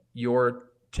away, you're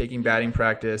taking batting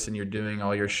practice and you're doing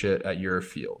all your shit at your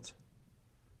field.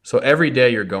 So every day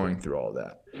you're going through all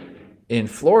that. In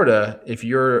Florida, if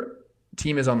your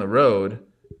team is on the road,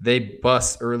 they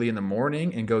bus early in the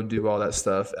morning and go do all that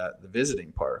stuff at the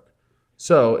visiting park.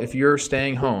 So if you're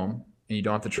staying home and you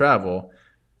don't have to travel,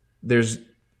 there's,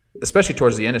 especially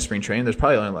towards the end of spring training, there's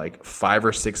probably only like 5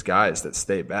 or 6 guys that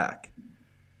stay back,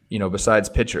 besides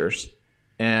pitchers.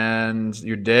 And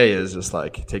your day is just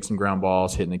like take some ground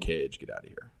balls, hit in the cage, get out of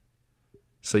here.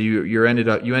 So you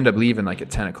end up leaving like at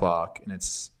 10 o'clock, and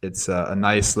it's a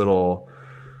nice little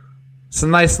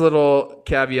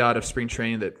caveat of spring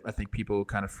training that I think people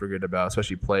kind of forget about,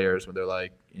 especially players when they're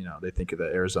like, they think that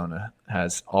Arizona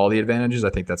has all the advantages. I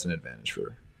think that's an advantage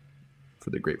for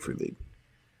the Grapefruit League.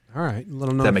 All right, a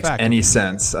little known that makes fact. any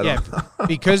sense. I don't know.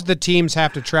 Because the teams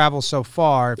have to travel so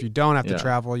far. If you don't have to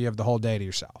travel, you have the whole day to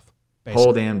yourself. Basically.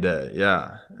 Whole damn day,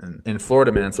 yeah. And in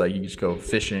Florida, man, it's like you just go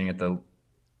fishing at the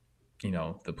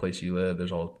place you live.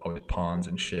 There's always ponds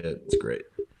and shit. It's great.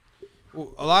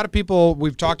 A lot of people,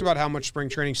 we've talked about how much spring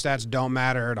training stats don't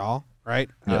matter at all, right?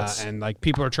 Yes. And like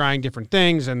people are trying different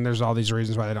things, and there's all these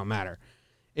reasons why they don't matter.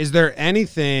 Is there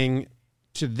anything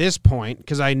to this point,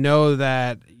 because I know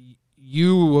that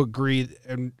you agree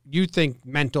and you think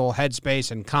mental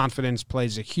headspace and confidence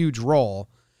plays a huge role.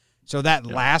 So that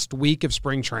last week of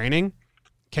spring training,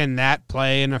 can that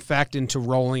play an effect into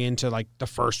rolling into like the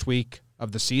first week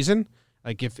of the season?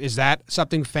 Like is that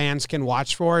something fans can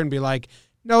watch for and be like,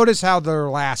 notice how their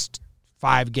last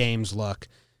 5 games look,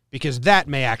 because that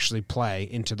may actually play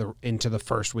into the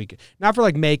first week. Not for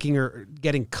like making or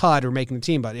getting cut or making the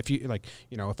team, but if you like,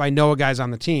 if I know a guy's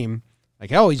on the team,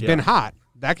 like, oh, he's been hot,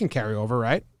 that can carry over,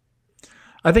 right?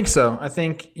 I think so. I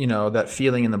think, that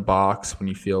feeling in the box when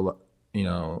you feel,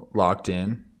 locked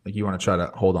in, like you want to try to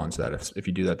hold on to that if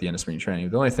you do that at the end of spring training.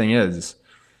 The only thing is,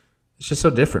 it's just so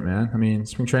different, man. I mean,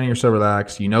 spring training, you're so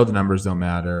relaxed. The numbers don't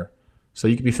matter. So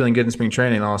you could be feeling good in spring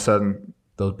training, and all of a sudden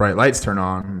those bright lights turn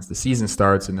on, and as the season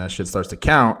starts and that shit starts to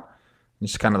count,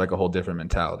 it's kind of like a whole different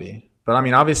mentality. But I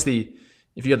mean, obviously,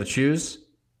 if you had to choose,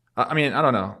 I mean, I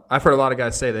don't know. I've heard a lot of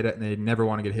guys say they never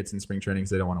want to get hits in spring training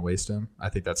because they don't want to waste them. I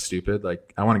think that's stupid.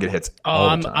 Like, I want to get hits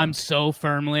all the time. I'm so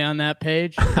firmly on that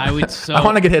page. I would so I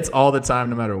want to get hits all the time,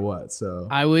 no matter what. So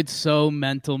I would so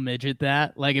mental midget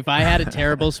that. Like, if I had a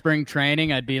terrible spring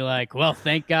training, I'd be like, well,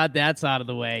 thank God that's out of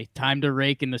the way. Time to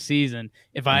rake in the season.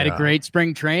 If I had a great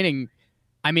spring training,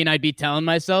 I mean, I'd be telling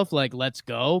myself, like, let's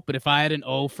go. But if I had an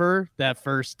offer that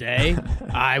first day,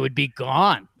 I would be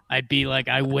gone. I'd be like,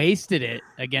 I wasted it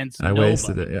against nobody.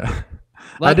 wasted it, yeah.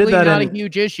 Luckily, not a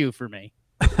huge issue for me.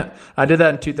 I did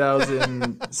that in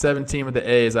 2017 with the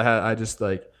A's.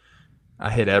 I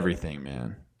hit everything,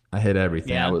 man. I hit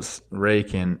everything. Yeah. I was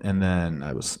raking, and then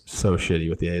I was so shitty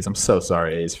with the A's. I'm so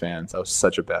sorry, A's fans. I was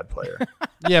such a bad player.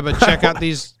 Yeah, but check out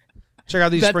these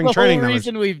That's spring the training whole numbers.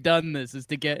 reason we've done this is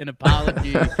to get an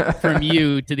apology from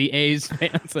you to the A's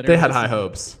fans. They had high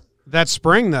hopes. That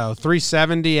spring, though,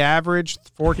 370 average,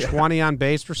 420 on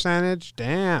base percentage.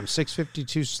 Damn,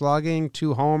 652 slugging,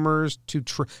 2 homers, two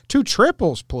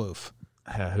triples, Plouffe.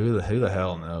 Yeah, who the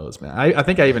hell knows, man? I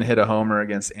think I even hit a homer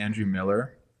against Andrew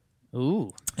Miller.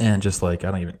 Ooh. And just like,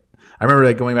 I remember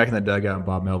like going back in the dugout and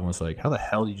Bob Melvin was like, how the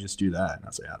hell did you just do that? And I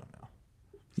was like, I don't know.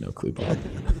 No clue, Bob.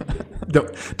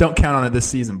 don't count on it this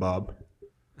season, Bob.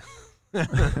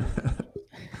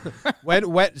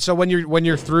 So when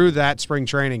you're through that spring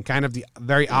training, kind of the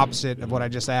very opposite of what I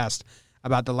just asked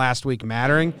about the last week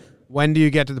mattering, when do you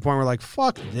get to the point where like,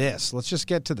 fuck this, let's just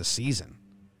get to the season?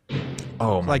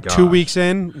 Oh my like gosh. 2 weeks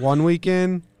in, 1 week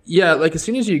in? Yeah, like as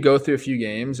soon as you go through a few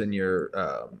games and you're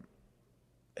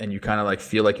and you kind of like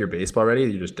feel like you're baseball ready,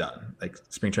 you're just done. Like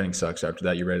spring training sucks. After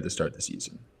that, you're ready to start the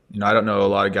season. You know, I don't know a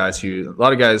lot of guys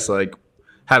like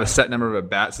have a set number of at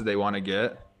bats that they want to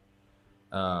get.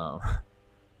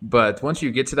 But once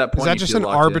you get to that point, is that just an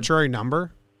arbitrary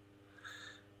number?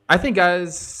 I think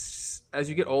guys, as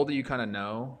you get older, you kind of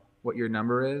know what your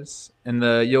number is, and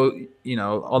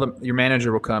your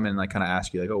manager will come and like kind of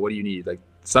ask you like, oh, what do you need? Like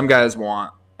some guys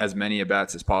want as many at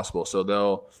bats as possible,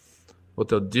 so what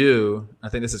they'll do. I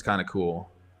think this is kind of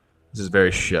cool. This is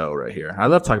very show right here. I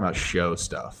love talking about show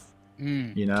stuff.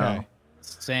 Okay.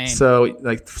 Same. So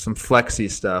like some flexy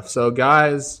stuff. So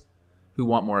guys who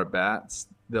want more at bats,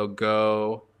 they'll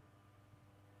go.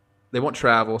 They won't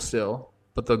travel still,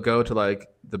 but they'll go to like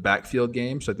the backfield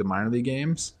games, like the minor league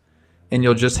games, and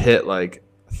you'll just hit like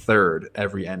third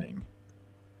every inning.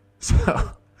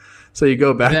 So you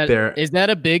go back there. Is that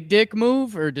a big dick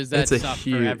move, or does that suck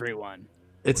for everyone?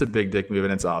 It's a big dick move,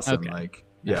 and it's awesome. Okay. Like,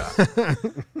 yeah.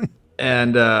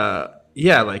 And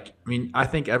like, I mean, I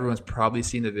think everyone's probably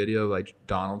seen the video of like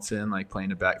Donaldson like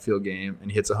playing a backfield game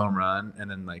and he hits a home run and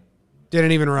then like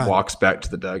didn't even run. Walks back to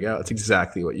the dugout. It's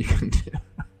exactly what you can do.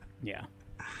 Yeah.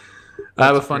 I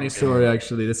have a funny story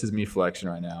actually. This is me flexing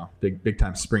right now. Big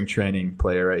time spring training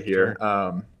player right here.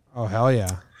 Oh hell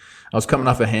yeah. I was coming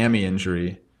off a hammy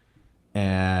injury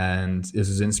and this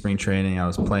was in spring training. I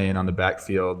was playing on the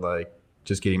backfield, like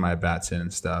just getting my bats in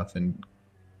and stuff, and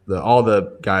all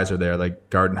the guys are there, like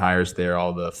Gardenhire's there,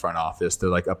 all the front office. They're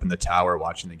like up in the tower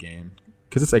watching the game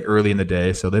because it's like early in the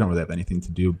day, so they don't really have anything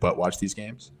to do but watch these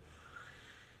games.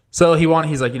 So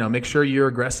he's like, make sure you're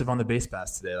aggressive on the base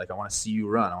paths today. Like I want to see you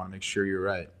run. I want to make sure you're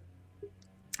right.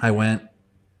 I went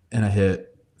and I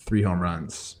hit 3 home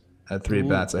runs. I had 3 at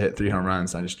bats. I hit 3 home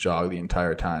runs. I just jogged the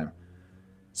entire time.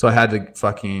 So I had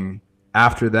to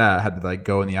after that, I had to like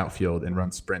go in the outfield and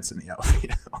run sprints in the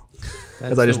outfield.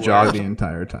 Because I just jogged the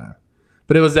entire time.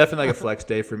 But it was definitely like a flex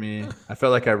day for me. I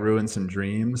felt like I ruined some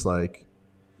dreams. Like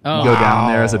you go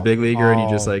down there as a big leaguer and you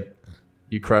just like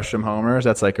you crush some homers.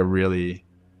 That's a really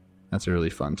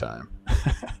fun time.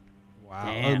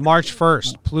 Wow. March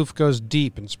 1st, Plouffe goes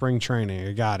deep in spring training.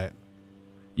 You got it.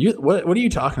 What are you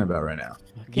talking about right now?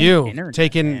 You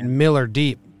taking Miller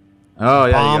deep. Oh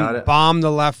yeah, you got it. Bomb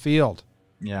the left field.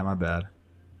 Yeah, my bad.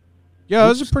 Yeah,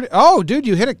 those are pretty. Oh, dude,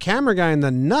 you hit a camera guy in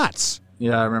the nuts.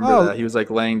 Yeah, I remember that. He was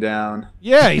like laying down.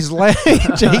 Yeah, he's laying.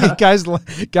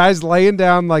 guys laying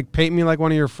down, like paint me like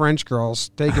one of your French girls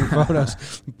taking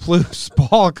photos. Plouffe's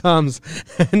ball comes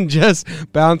and just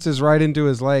bounces right into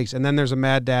his legs, and then there's a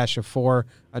mad dash of 4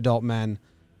 adult men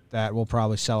that will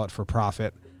probably sell it for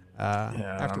profit.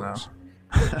 Afterwards.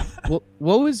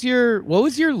 What was your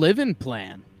living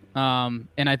plan? And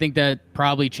I think that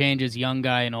probably changes young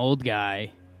guy and old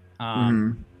guy.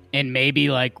 And maybe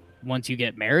like once you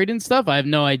get married and stuff, I have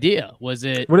no idea. Was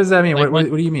it? What does that mean? What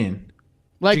do you mean?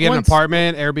 Like you get an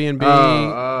apartment, Airbnb,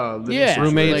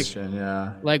 roommates.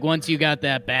 Like once you got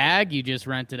that bag, you just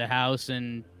rented a house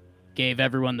and gave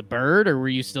everyone the bird, or were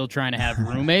you still trying to have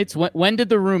roommates? When did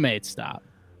the roommates stop?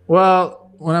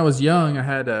 Well, when I was young, I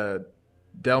had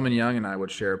Delman Young and I would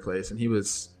share a place, and he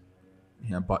was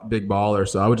big baller,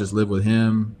 so I would just live with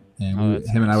him, and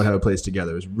him and I would have a place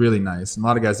together. It was really nice. And a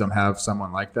lot of guys don't have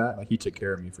someone like that. Like, he took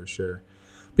care of me for sure.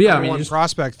 But yeah, I mean,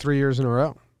 prospect 3 years in a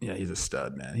row. Yeah, he's a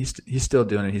stud, man. He's still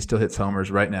doing it. He still hits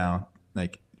homers right now.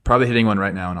 Like, probably hitting one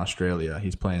right now in Australia.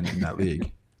 He's playing in that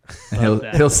league. And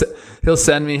he'll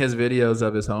send me his videos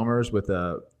of his homers with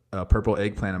a purple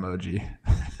eggplant emoji.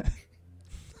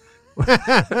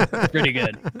 Pretty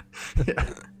good.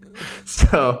 Yeah.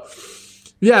 So,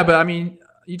 yeah, but I mean,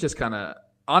 you just kind of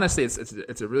honestly,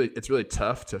 it's really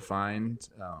tough to find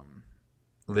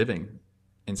living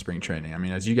in spring training. I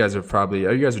mean, as you guys are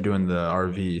doing the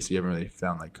RV, so you haven't really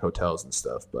found like hotels and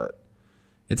stuff, but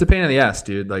it's a pain in the ass,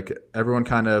 dude. Like, everyone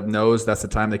kind of knows that's the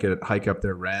time they could hike up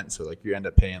their rent, so like you end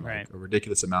up paying like a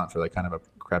ridiculous amount for like kind of a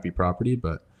crappy property.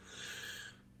 But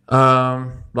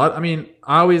I mean,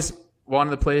 I always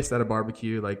wanted a place that had a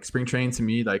barbecue. Like, spring training to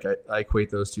me, like I equate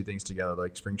those two things together.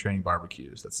 Like, spring training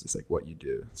barbecues, that's just like what you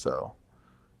do. So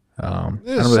I don't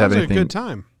really have anything. A good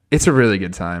time. It's a really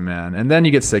good time, man. And then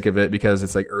you get sick of it because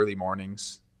it's like early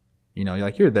mornings. You know,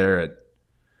 you're there.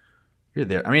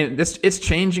 I mean, it's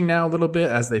changing now a little bit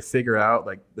as they figure out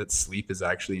like that sleep is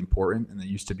actually important. And they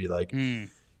used to be like,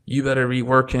 you better be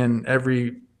working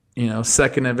every,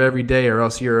 second of every day or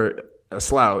else you're a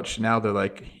slouch. Now they're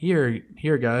like,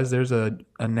 here guys, there's a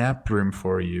nap room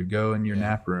for you. Go in your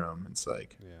nap room. It's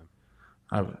like,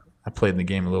 I played in the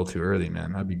game a little too early,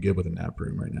 man. I'd be good with a nap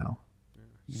room right now.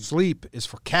 Sleep is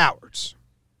for cowards.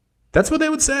 That's what they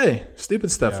would say.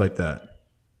 Stupid stuff like that.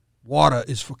 Water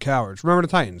is for cowards. Remember the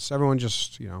Titans. Everyone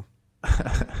just,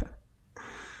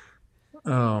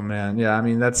 Oh, man. Yeah, I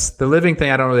mean, that's the living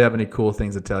thing. I don't really have any cool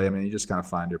things to tell you. I mean, you just kind of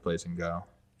find your place and go.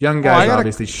 Young guys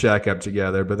obviously shack up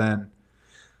together, but then,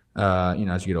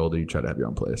 as you get older, you try to have your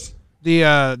own place.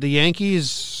 The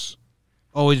Yankees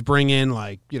always bring in,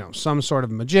 like, some sort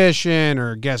of magician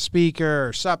or guest speaker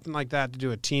or something like that to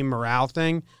do a team morale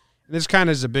thing. And this kind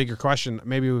of is a bigger question.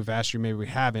 Maybe we've asked you, maybe we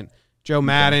haven't. Joe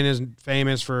Madden is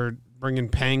famous for bringing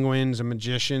penguins and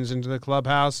magicians into the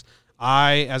clubhouse.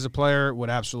 I, as a player, would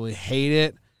absolutely hate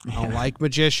it. I don't like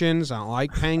magicians. I don't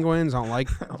like penguins. I don't like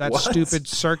that stupid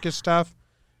circus stuff.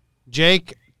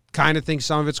 Jake kind of thinks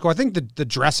some of it's cool. I think the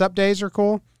dress-up days are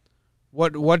cool.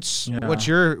 What's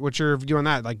your view on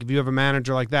that? Like, if you have a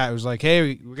manager like that who's like,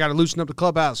 hey, we got to loosen up the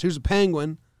clubhouse. Who's a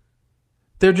penguin?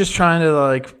 They're just trying to,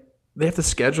 like, they have to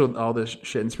schedule all this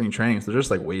shit in spring training, so they're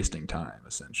just like wasting time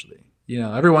essentially.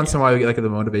 Every once in a while we get like the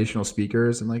motivational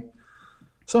speakers, and like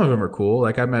some of them are cool.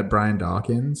 Like, I met Brian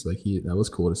Dawkins, like that was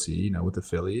cool to see, with the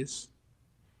Phillies.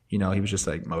 He was just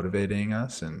like motivating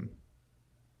us, and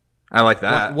I like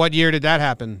that. What year did that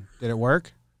happen? Did it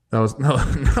work? That was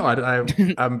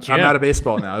I'm out of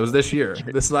baseball now. It was this year,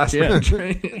 this last spring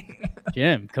training.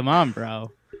 Jim, come on,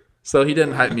 bro. So he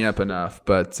didn't hype me up enough,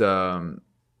 but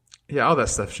yeah, all that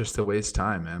stuff's just a waste of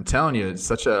time, man. I'm telling you, it's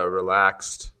such a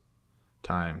relaxed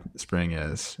time spring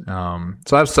is. So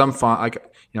I have some fun,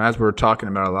 like, as we're talking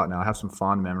about a lot now, I have some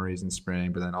fond memories in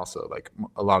spring, but then also like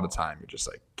a lot of the time you're just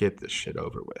like, get this shit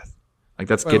over with. Like,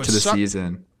 let's get to the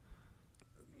season.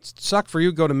 Suck for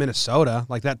you to go to Minnesota,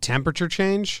 like that temperature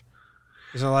change.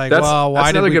 Is it like,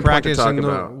 why did we practice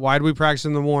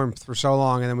in the warmth for so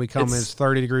long, and then we come and it's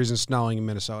 30 degrees and snowing in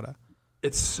Minnesota?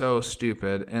 It's so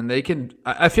stupid. And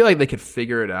I feel like they could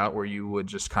figure it out where you would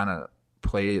just kind of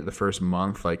play the first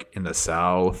month like in the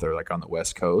South or like on the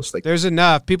West Coast. Like, there's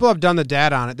enough. People have done the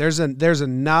data on it. There's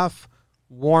enough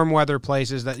warm weather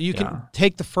places that you can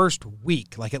take the first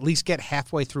week, like at least get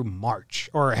halfway through March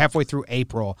or halfway through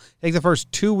April. Take the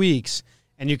first 2 weeks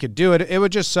and you could do it. It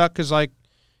would just suck because like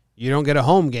you don't get a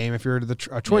home game if you're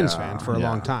a Twins fan for a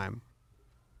long time.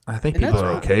 I think people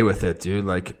are okay with it, dude.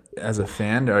 Like, as a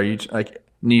fan, are you like,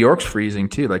 New York's freezing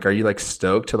too? Like, are you like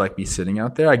stoked to like be sitting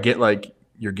out there? I get like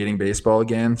you're getting baseball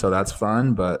again, so that's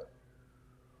fun, but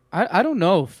I don't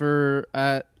know. For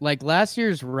like last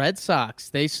year's Red Sox,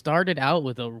 they started out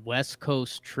with a West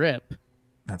Coast trip.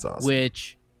 That's awesome.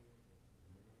 Which,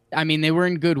 I mean, they were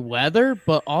in good weather,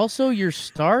 but also you're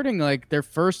starting like their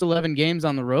first 11 games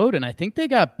on the road, and I think they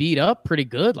got beat up pretty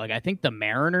good. Like, I think the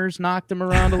Mariners knocked them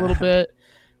around a little bit.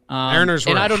 Mariners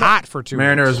were hot for 2 weeks.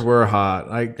 Mariners were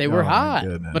hot. They were hot.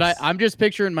 But I'm just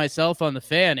picturing myself on the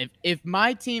fan. If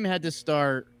my team had to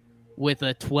start with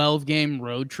a 12-game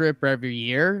road trip every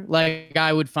year, like,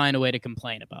 I would find a way to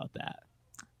complain about that.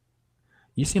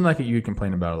 You seem like you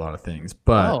complain about a lot of things,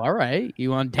 but all right. You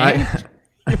want damage?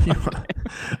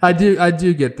 I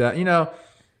do get that.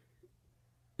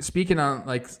 Speaking on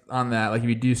that, like, if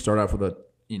you do start off with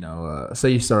say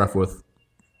you start off with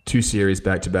 2 series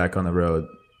back to back on the road,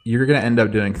 you're going to end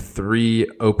up doing 3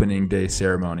 opening day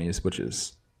ceremonies, which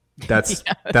is That's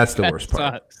the worst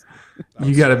part. Sucks.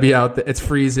 You got to be out there. It's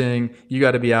freezing. You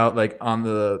got to be out like on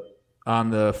the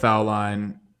foul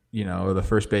line, or the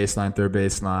first baseline, third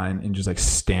baseline, and just like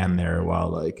stand there while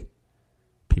like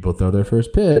people throw their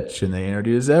first pitch and they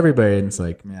introduce everybody. And it's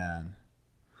like, man,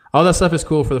 all that stuff is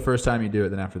cool for the first time you do it.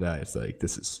 Then after that, it's like,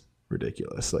 this is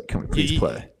ridiculous. Like, can we please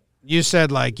play? You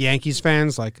said like Yankees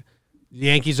fans, like the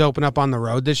Yankees open up on the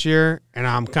road this year, and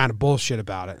I'm kind of bullshit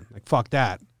about it. Like, fuck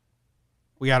that.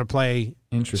 We got to play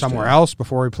somewhere else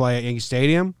before we play at Yankee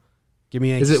Stadium. Give me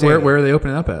Yankee Stadium. Where are they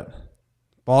opening up at?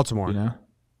 Baltimore.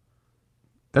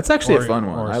 That's actually a fun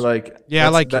one. I like.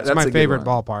 Yeah, it's my favorite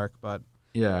ballpark. But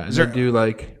yeah, and they do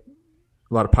like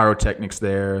a lot of pyrotechnics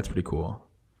there. It's pretty cool.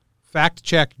 Fact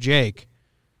check, Jake.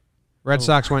 Red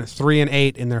Sox went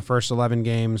 3-8 in their first 11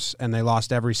 games, and they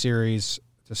lost every series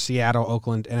to Seattle,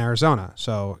 Oakland, and Arizona.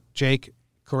 So, Jake,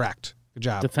 correct. Good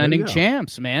job. Defending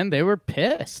champs, man. They were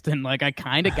pissed, and like I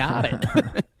kind of got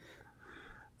it.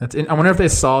 I wonder if they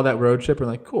saw that road trip and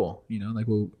like, cool, like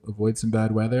we'll avoid some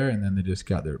bad weather, and then they just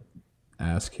got their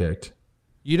ass kicked.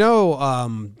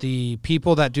 The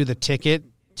people that do the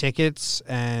tickets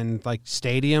and like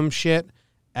stadium shit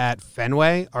at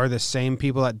Fenway are the same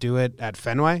people that do it at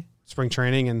Fenway, spring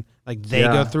training, and like they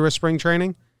go through a spring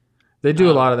training. They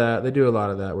do a lot of that. They do a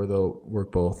lot of that where they'll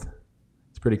work both.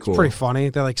 It's pretty cool. It's pretty funny.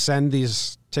 They like send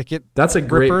these ticket. That's a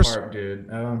great rippers. park, dude.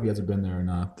 I don't know if you guys have been there or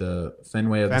not. The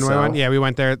Fenway of the South. One? Yeah, we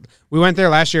went there. We went there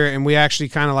last year, and we actually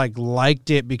kind of like liked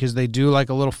it because they do like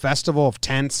a little festival of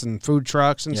tents and food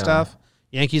trucks and stuff.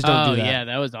 Yankees don't do that. Yeah,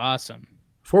 that was awesome.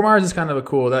 Fort Myers is kind of a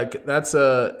cool. That's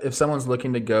if someone's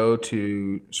looking to go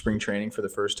to spring training for the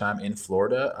first time in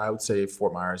Florida, I would say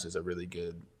Fort Myers is a really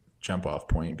good jump off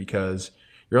point because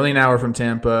you're only an hour from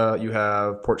Tampa. You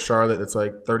have Port Charlotte that's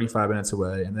like 35 minutes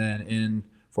away, and then in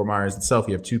Fort Myers itself,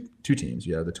 you have two teams.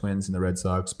 You have the Twins and the Red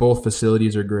Sox. Both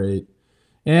facilities are great,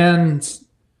 and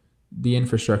the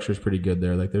infrastructure is pretty good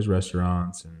there. Like there's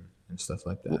restaurants and stuff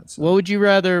like that. So. What would you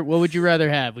rather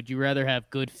have? Would you rather have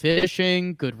good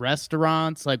fishing, good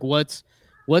restaurants? Like what's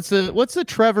the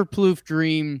Trevor Plouffe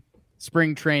dream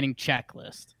spring training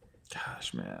checklist?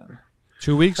 Gosh, man.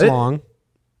 2 weeks long.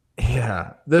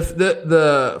 Yeah.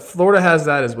 The Florida has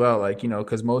that as well. Like,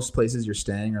 because most places you're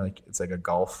staying are like, it's like a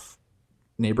golf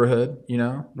neighborhood,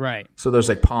 Right. So there's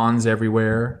like ponds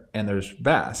everywhere and there's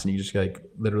bass and you just like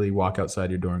literally walk outside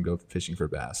your door and go fishing for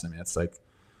bass. I mean, it's like,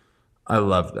 I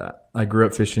love that. I grew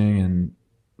up fishing, and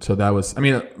so that was. I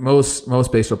mean,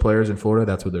 most baseball players in Florida,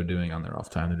 that's what they're doing on their off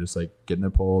time. They're just like getting their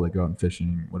pole, they go out and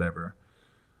fishing, whatever.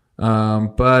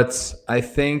 But I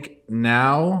think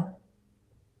now,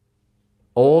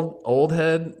 old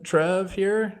head Trev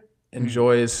here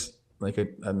enjoys like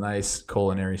a nice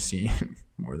culinary scene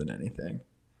more than anything.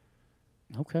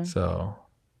 Okay. So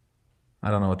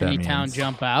I don't know what that means. Any town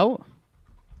jump out?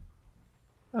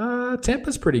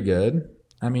 Tampa's pretty good.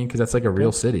 I mean, because that's like a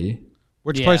real city.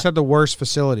 Which place had the worst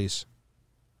facilities?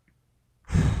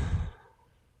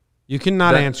 You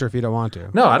cannot answer if you don't want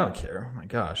to. No, I don't care. Oh my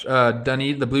gosh.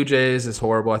 Dunedin, the Blue Jays is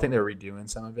horrible. I think they're redoing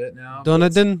some of it now.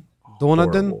 Dunedin?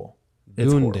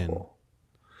 It's horrible.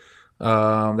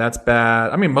 That's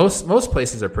bad. I mean, most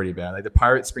places are pretty bad. Like the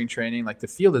Pirates spring training, like the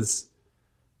field looks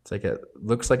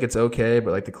like it's okay,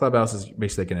 but like the clubhouse is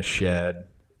basically like in a shed.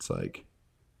 It's like.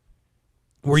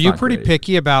 Were you pretty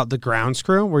picky about the grounds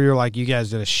crew? Where you're like, you guys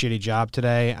did a shitty job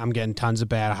today. I'm getting tons of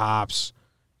bad hops.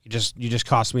 You just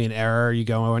cost me an error. You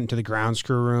go into the grounds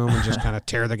crew room and just kind of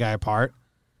tear the guy apart.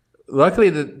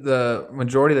 Luckily, the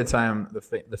majority of the time,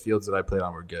 the fields that I played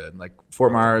on were good. Like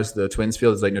Fort Myers, the Twins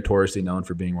field is like notoriously known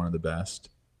for being one of the best,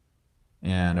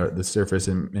 and the surface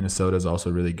in Minnesota is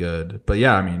also really good. But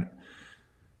yeah, I mean.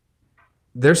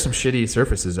 There's some shitty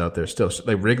surfaces out there still,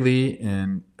 like Wrigley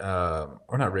and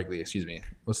or not Wrigley, excuse me.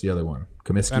 What's the other one?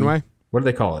 Comiskey. Fenway. What do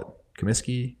they call it?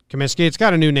 Comiskey. It's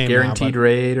got a new name. Guaranteed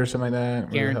rate or something like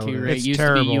that. Guaranteed rate It's used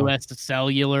terrible. to be US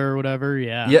Cellular or whatever.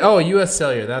 Yeah. Yeah. Oh, US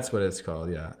Cellular. That's what it's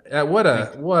called. Yeah. What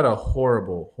a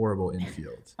horrible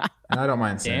infield. And I don't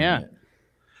mind saying it.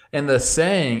 And the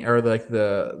saying or like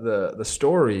the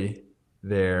story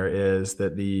there is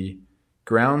that the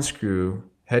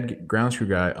head grounds crew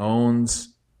guy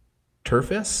owns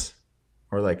Turfis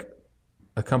or like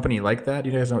a company like that. Do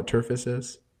you guys know what Turfis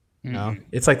is? No.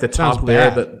 It's like the top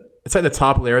layer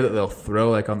that they'll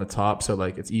throw like on the top, so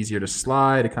like it's easier to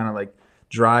slide. It kind of like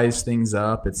dries things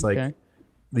up. It's like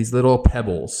these little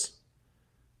pebbles.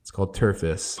 It's called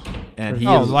Turfis, and he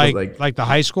like the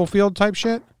high school field type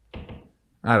shit.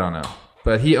 I don't know,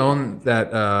 but he owned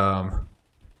that.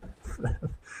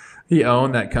 He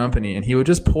owned that company, and he would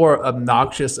just pour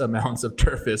obnoxious amounts of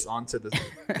Turfis onto the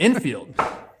infield.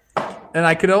 And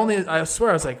I swear,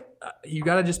 I was like, you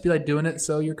got to just be like doing it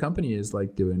so your company is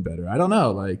like doing better. I don't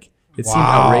know. Like it seemed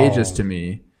outrageous to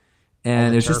me.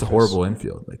 And it's just a horrible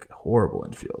infield,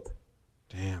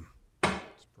 Damn.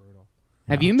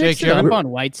 Have you mixed it up on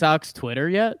White Sox Twitter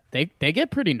yet? They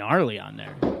get pretty gnarly on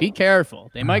there. Be careful.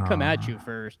 They might come at you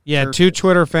first. Yeah, two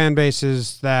Twitter fan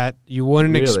bases that you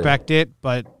wouldn't expect it,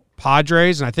 but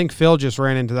Padres, and I think Phil just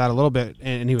ran into that a little bit,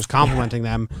 and he was complimenting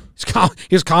them.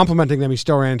 He was complimenting them. He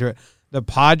still ran into it. The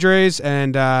Padres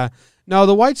and no,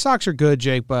 the White Sox are good,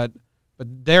 Jake, but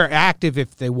they're active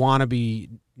if they want to be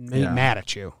mad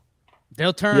at you.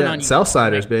 They'll turn on you.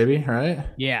 Southsiders, baby, right?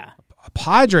 Yeah.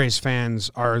 Padres fans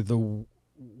are the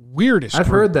weirdest. I've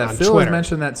heard that. Phil Twitter. has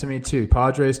mentioned that to me too.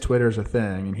 Padres Twitter's a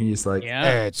thing, and he's like,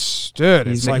 it's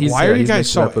like, why are you guys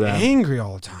so angry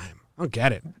all the time? I don't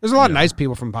get it. There's a lot of nice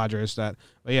people from Padres but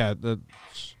yeah,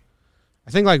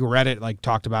 I think like Reddit like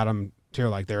talked about them too.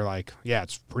 Like they're like, yeah,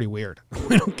 it's pretty weird.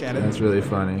 We don't get it. That's really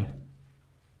funny.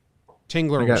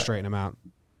 Tingler will straighten him out.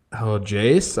 Oh,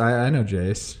 Jace, I know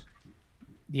Jace.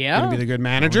 Yeah, gonna be the good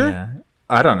manager. Yeah.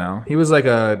 I don't know. He was like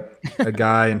a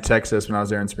guy in Texas when I was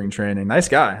there in spring training. Nice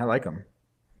guy. I like him.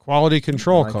 Quality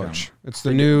control coach. It's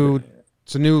a new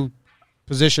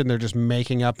position they're just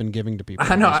making up and giving to people.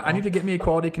 I know. I need to get me a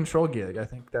quality control gig. I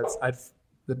think that'd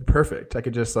be perfect. I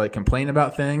could just like complain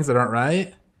about things that aren't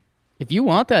right. If you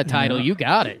want that title, you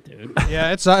got it, dude.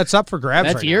 Yeah, it's up for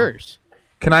grabs. That's yours.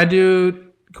 Can I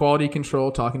do quality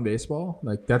control talking baseball?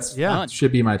 Like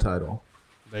should be my title.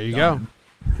 There you go.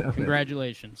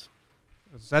 Congratulations.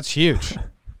 That's huge.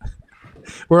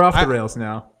 We're off the rails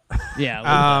now.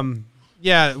 Yeah.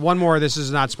 Yeah, one more. This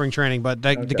is not spring training, but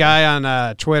the guy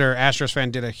on Twitter, Astros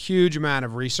fan, did a huge amount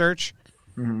of research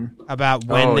about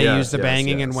when they used the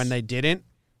banging and when they didn't.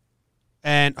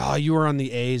 And, you were on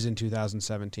the A's in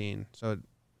 2017, so it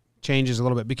changes a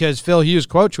little bit. Because Phil Hughes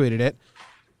quote tweeted it,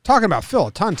 talking about Phil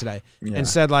a ton today, and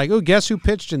said, like, guess who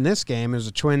pitched in this game? It was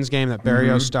a Twins game that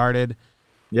Berrios started.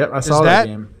 Yep, I saw that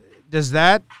game. Does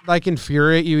that like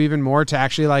infuriate you even more to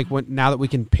actually like now that we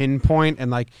can pinpoint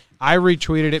and like I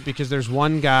retweeted it because there's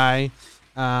one guy.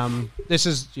 This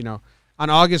is on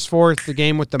August 4th, the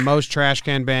game with the most trash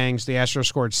can bangs. The Astros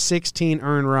scored 16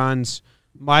 earned runs.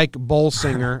 Mike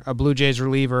Bolsinger, a Blue Jays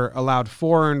reliever, allowed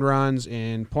 4 earned runs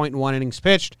in 0.1 innings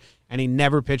pitched, and he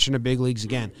never pitched in the big leagues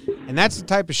again. And that's the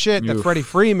type of shit that Freddie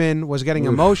Freeman was getting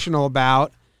emotional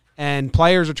about. And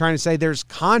players are trying to say there's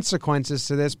consequences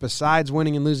to this besides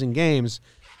winning and losing games.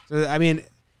 So, I mean,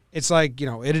 it's like,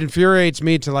 it infuriates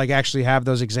me to like actually have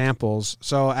those examples.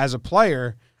 So as a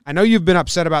player, I know you've been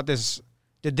upset about this.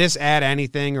 Did this add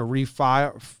anything or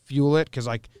fuel it? Because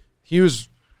like Hughes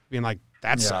being like,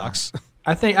 that sucks.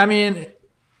 I mean,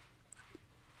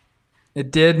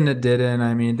 it did and it didn't.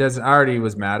 I mean, I already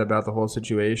was mad about the whole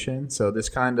situation. So this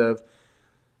kind of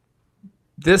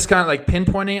like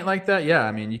pinpointing it like that,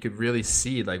 I mean, you could really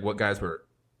see like what guys were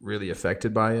really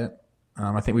affected by it.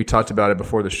 I think we talked about it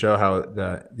before the show, how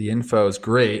the info is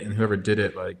great and whoever did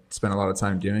it like spent a lot of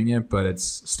time doing it, but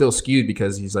it's still skewed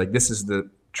because he's like, this is the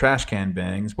trash can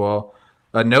bangs. Well,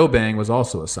 a no bang was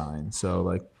also a sign. So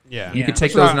like, you could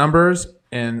take those numbers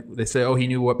and they say, he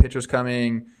knew what pitch was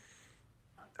coming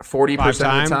 40% of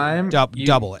the time.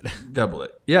 Double it. Double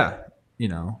it. Yeah.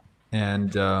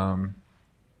 And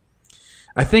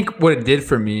I think what it did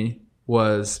for me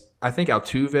was I think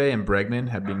Altuve and Bregman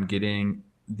have been getting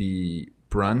the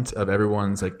brunt of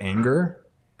everyone's like anger,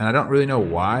 and I don't really know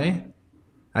why.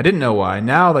 I didn't know why.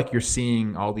 Now like you're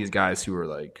seeing all these guys who are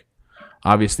like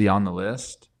obviously on the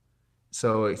list.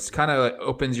 So it's kind of like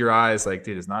opens your eyes like,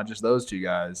 dude, it's not just those two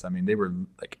guys. I mean, they were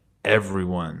like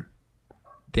everyone.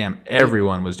 Damn,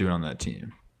 everyone was doing on that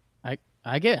team.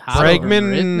 I get hot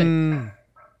Bregman.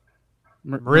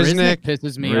 Marisnick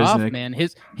pisses me off, man.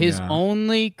 His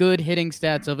only good hitting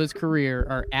stats of his career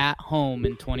are at home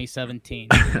in 2017.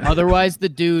 Otherwise, the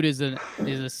dude is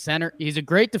a center. He's a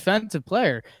great defensive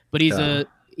player, but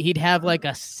he'd have like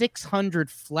a 600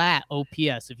 flat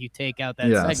OPS if you take out that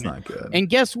segment. That's not good. And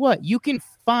guess what? You can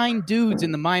find dudes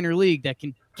in the minor league that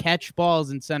can catch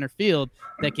balls in center field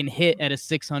that can hit at a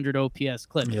 600 OPS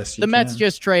clip. Yes, the Mets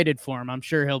just traded for him. I'm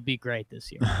sure he'll be great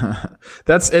this year.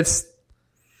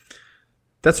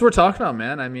 That's what we're talking about,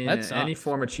 man. I mean, any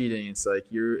form of cheating, it's like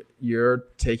you're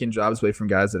taking jobs away from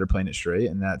guys that are playing it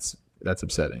straight, and that's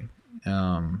upsetting.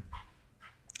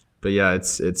 But yeah,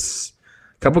 it's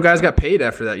a couple guys got paid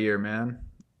after that year, man.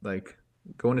 Like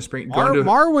going to spring.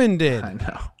 Marwin did. I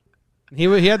know.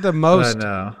 He had the most. I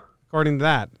know. According to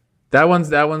that. That one's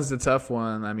the tough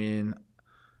one. I mean,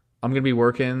 I'm gonna be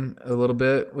working a little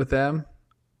bit with them,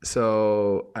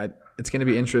 so it's gonna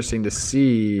be interesting to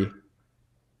see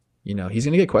he's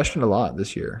going to get questioned a lot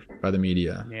this year by the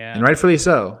media, Yeah. and rightfully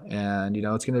so. And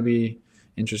it's going to be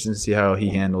interesting to see how he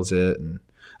handles it. And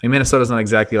I mean, Minnesota's not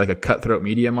exactly like a cutthroat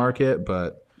media market,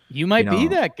 but You might be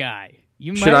that guy.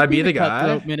 You Should might I be the guy?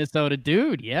 cutthroat Minnesota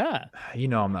dude. Yeah.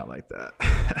 I'm not like that.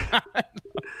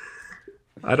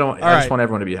 I just want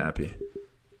everyone to be happy.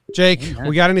 Jake,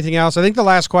 we got anything else? I think the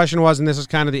last question was, and this is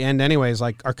kind of the end anyways,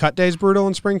 like, are cut days brutal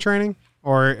in spring training?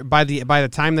 Or by the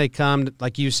time they come,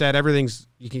 like you said,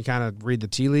 you can kind of read the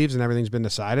tea leaves and everything's been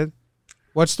decided?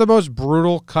 What's the most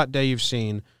brutal cut day you've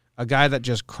seen? A guy that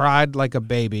just cried like a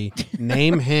baby.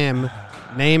 Name him.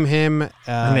 Name him.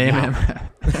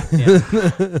 Just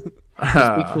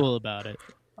be cool about it.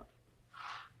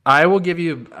 I will give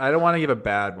you. I don't want to give a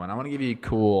bad one. I want to give you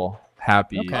cool,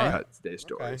 happy cut day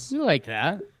stories. You like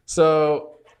that?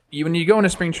 So when you go into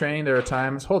spring training, there are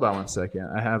times. Hold on one second.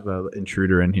 I have an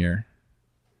intruder in here.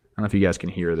 I don't know if you guys can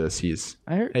hear this.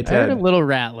 I heard Ted. a little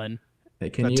rattling. Hey,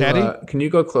 can you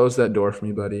go close that door for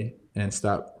me, buddy, and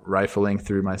stop rifling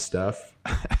through my stuff?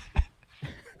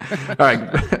 All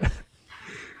right.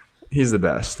 He's the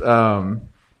best.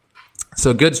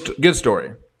 So good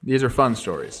story. These are fun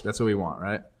stories. That's what we want,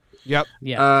 right? Yep.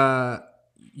 Yeah.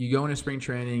 You go into spring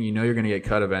training. You know you're going to get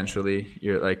cut eventually.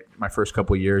 You're like my first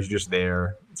couple of years. You're just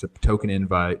there. It's a token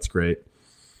invite. It's great.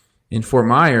 In Fort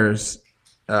Myers,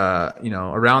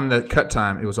 around the cut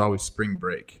time, it was always spring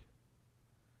break.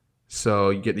 So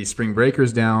you get these spring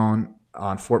breakers down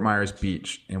on Fort Myers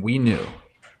Beach, and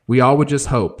we all would just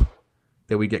hope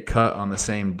that we get cut on the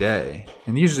same day.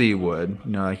 And usually you would,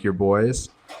 like your boys.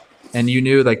 And you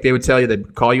knew, like, they would tell you,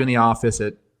 they'd call you in the office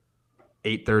at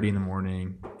 8:30 in the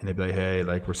morning, and they'd be like, hey,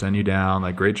 like, we're sending you down.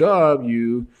 Like, great job.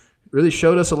 You really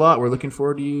showed us a lot. We're looking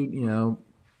forward to you,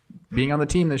 being on the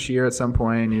team this year at some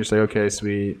point. And you're just like, okay,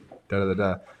 sweet,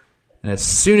 da-da-da-da. And as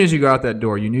soon as you got out that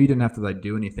door, you knew you didn't have to, like,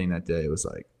 do anything that day. It was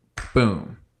like,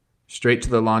 boom, straight to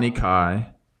the Lani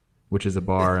Kai, which is a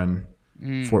bar in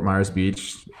Fort Myers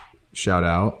Beach. Shout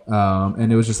out.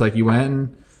 And it was just like you went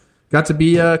and got to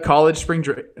be a college spring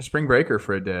breaker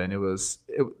for a day. And there was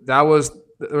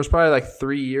probably like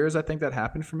 3 years, I think, that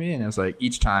happened for me. And it was like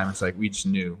each time it's like we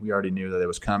already knew that it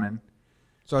was coming.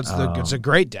 So it's a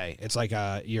great day. It's like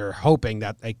you're hoping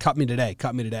that they cut me today.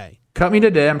 Cut me today.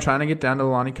 I'm trying to get down to the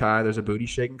Lani Kai. There's a booty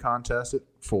shaking contest at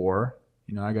 4.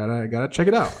 I gotta check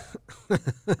it out.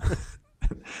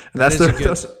 That's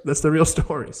the real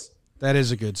stories. That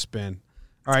is a good spin.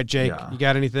 All right, Jake, You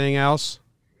got anything else?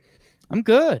 I'm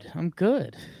good.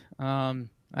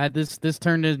 This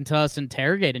turned into us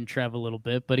interrogating Trev a little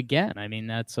bit, but again, I mean,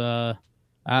 that's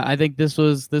I think this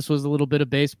was a little bit of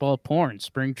baseball porn.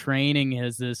 Spring training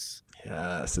has this.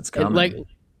 Yes, it's coming.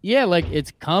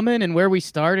 It's coming, and where we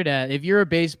started at. If you're a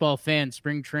baseball fan,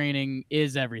 spring training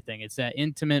is everything. It's that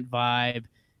intimate vibe.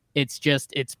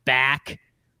 It's back.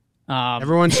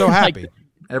 Everyone's so happy.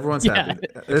 Everyone's happy.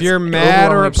 If you're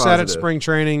mad or upset at spring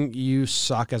training, you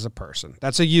suck as a person.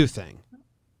 That's a you thing.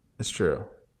 It's true.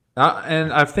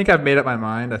 And I think I've made up my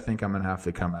mind. I think I'm going to have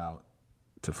to come out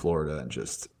to Florida and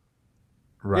just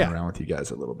run around with you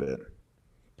guys a little bit.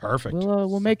 Perfect.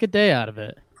 We'll make a day out of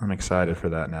it. I'm excited for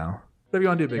that now. What do you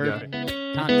want to do, big guy?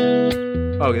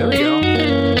 Content. Oh, there we go.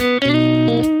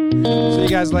 See you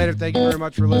guys later. Thank you very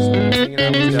much for listening. Hanging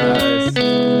out with us,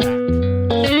 guys.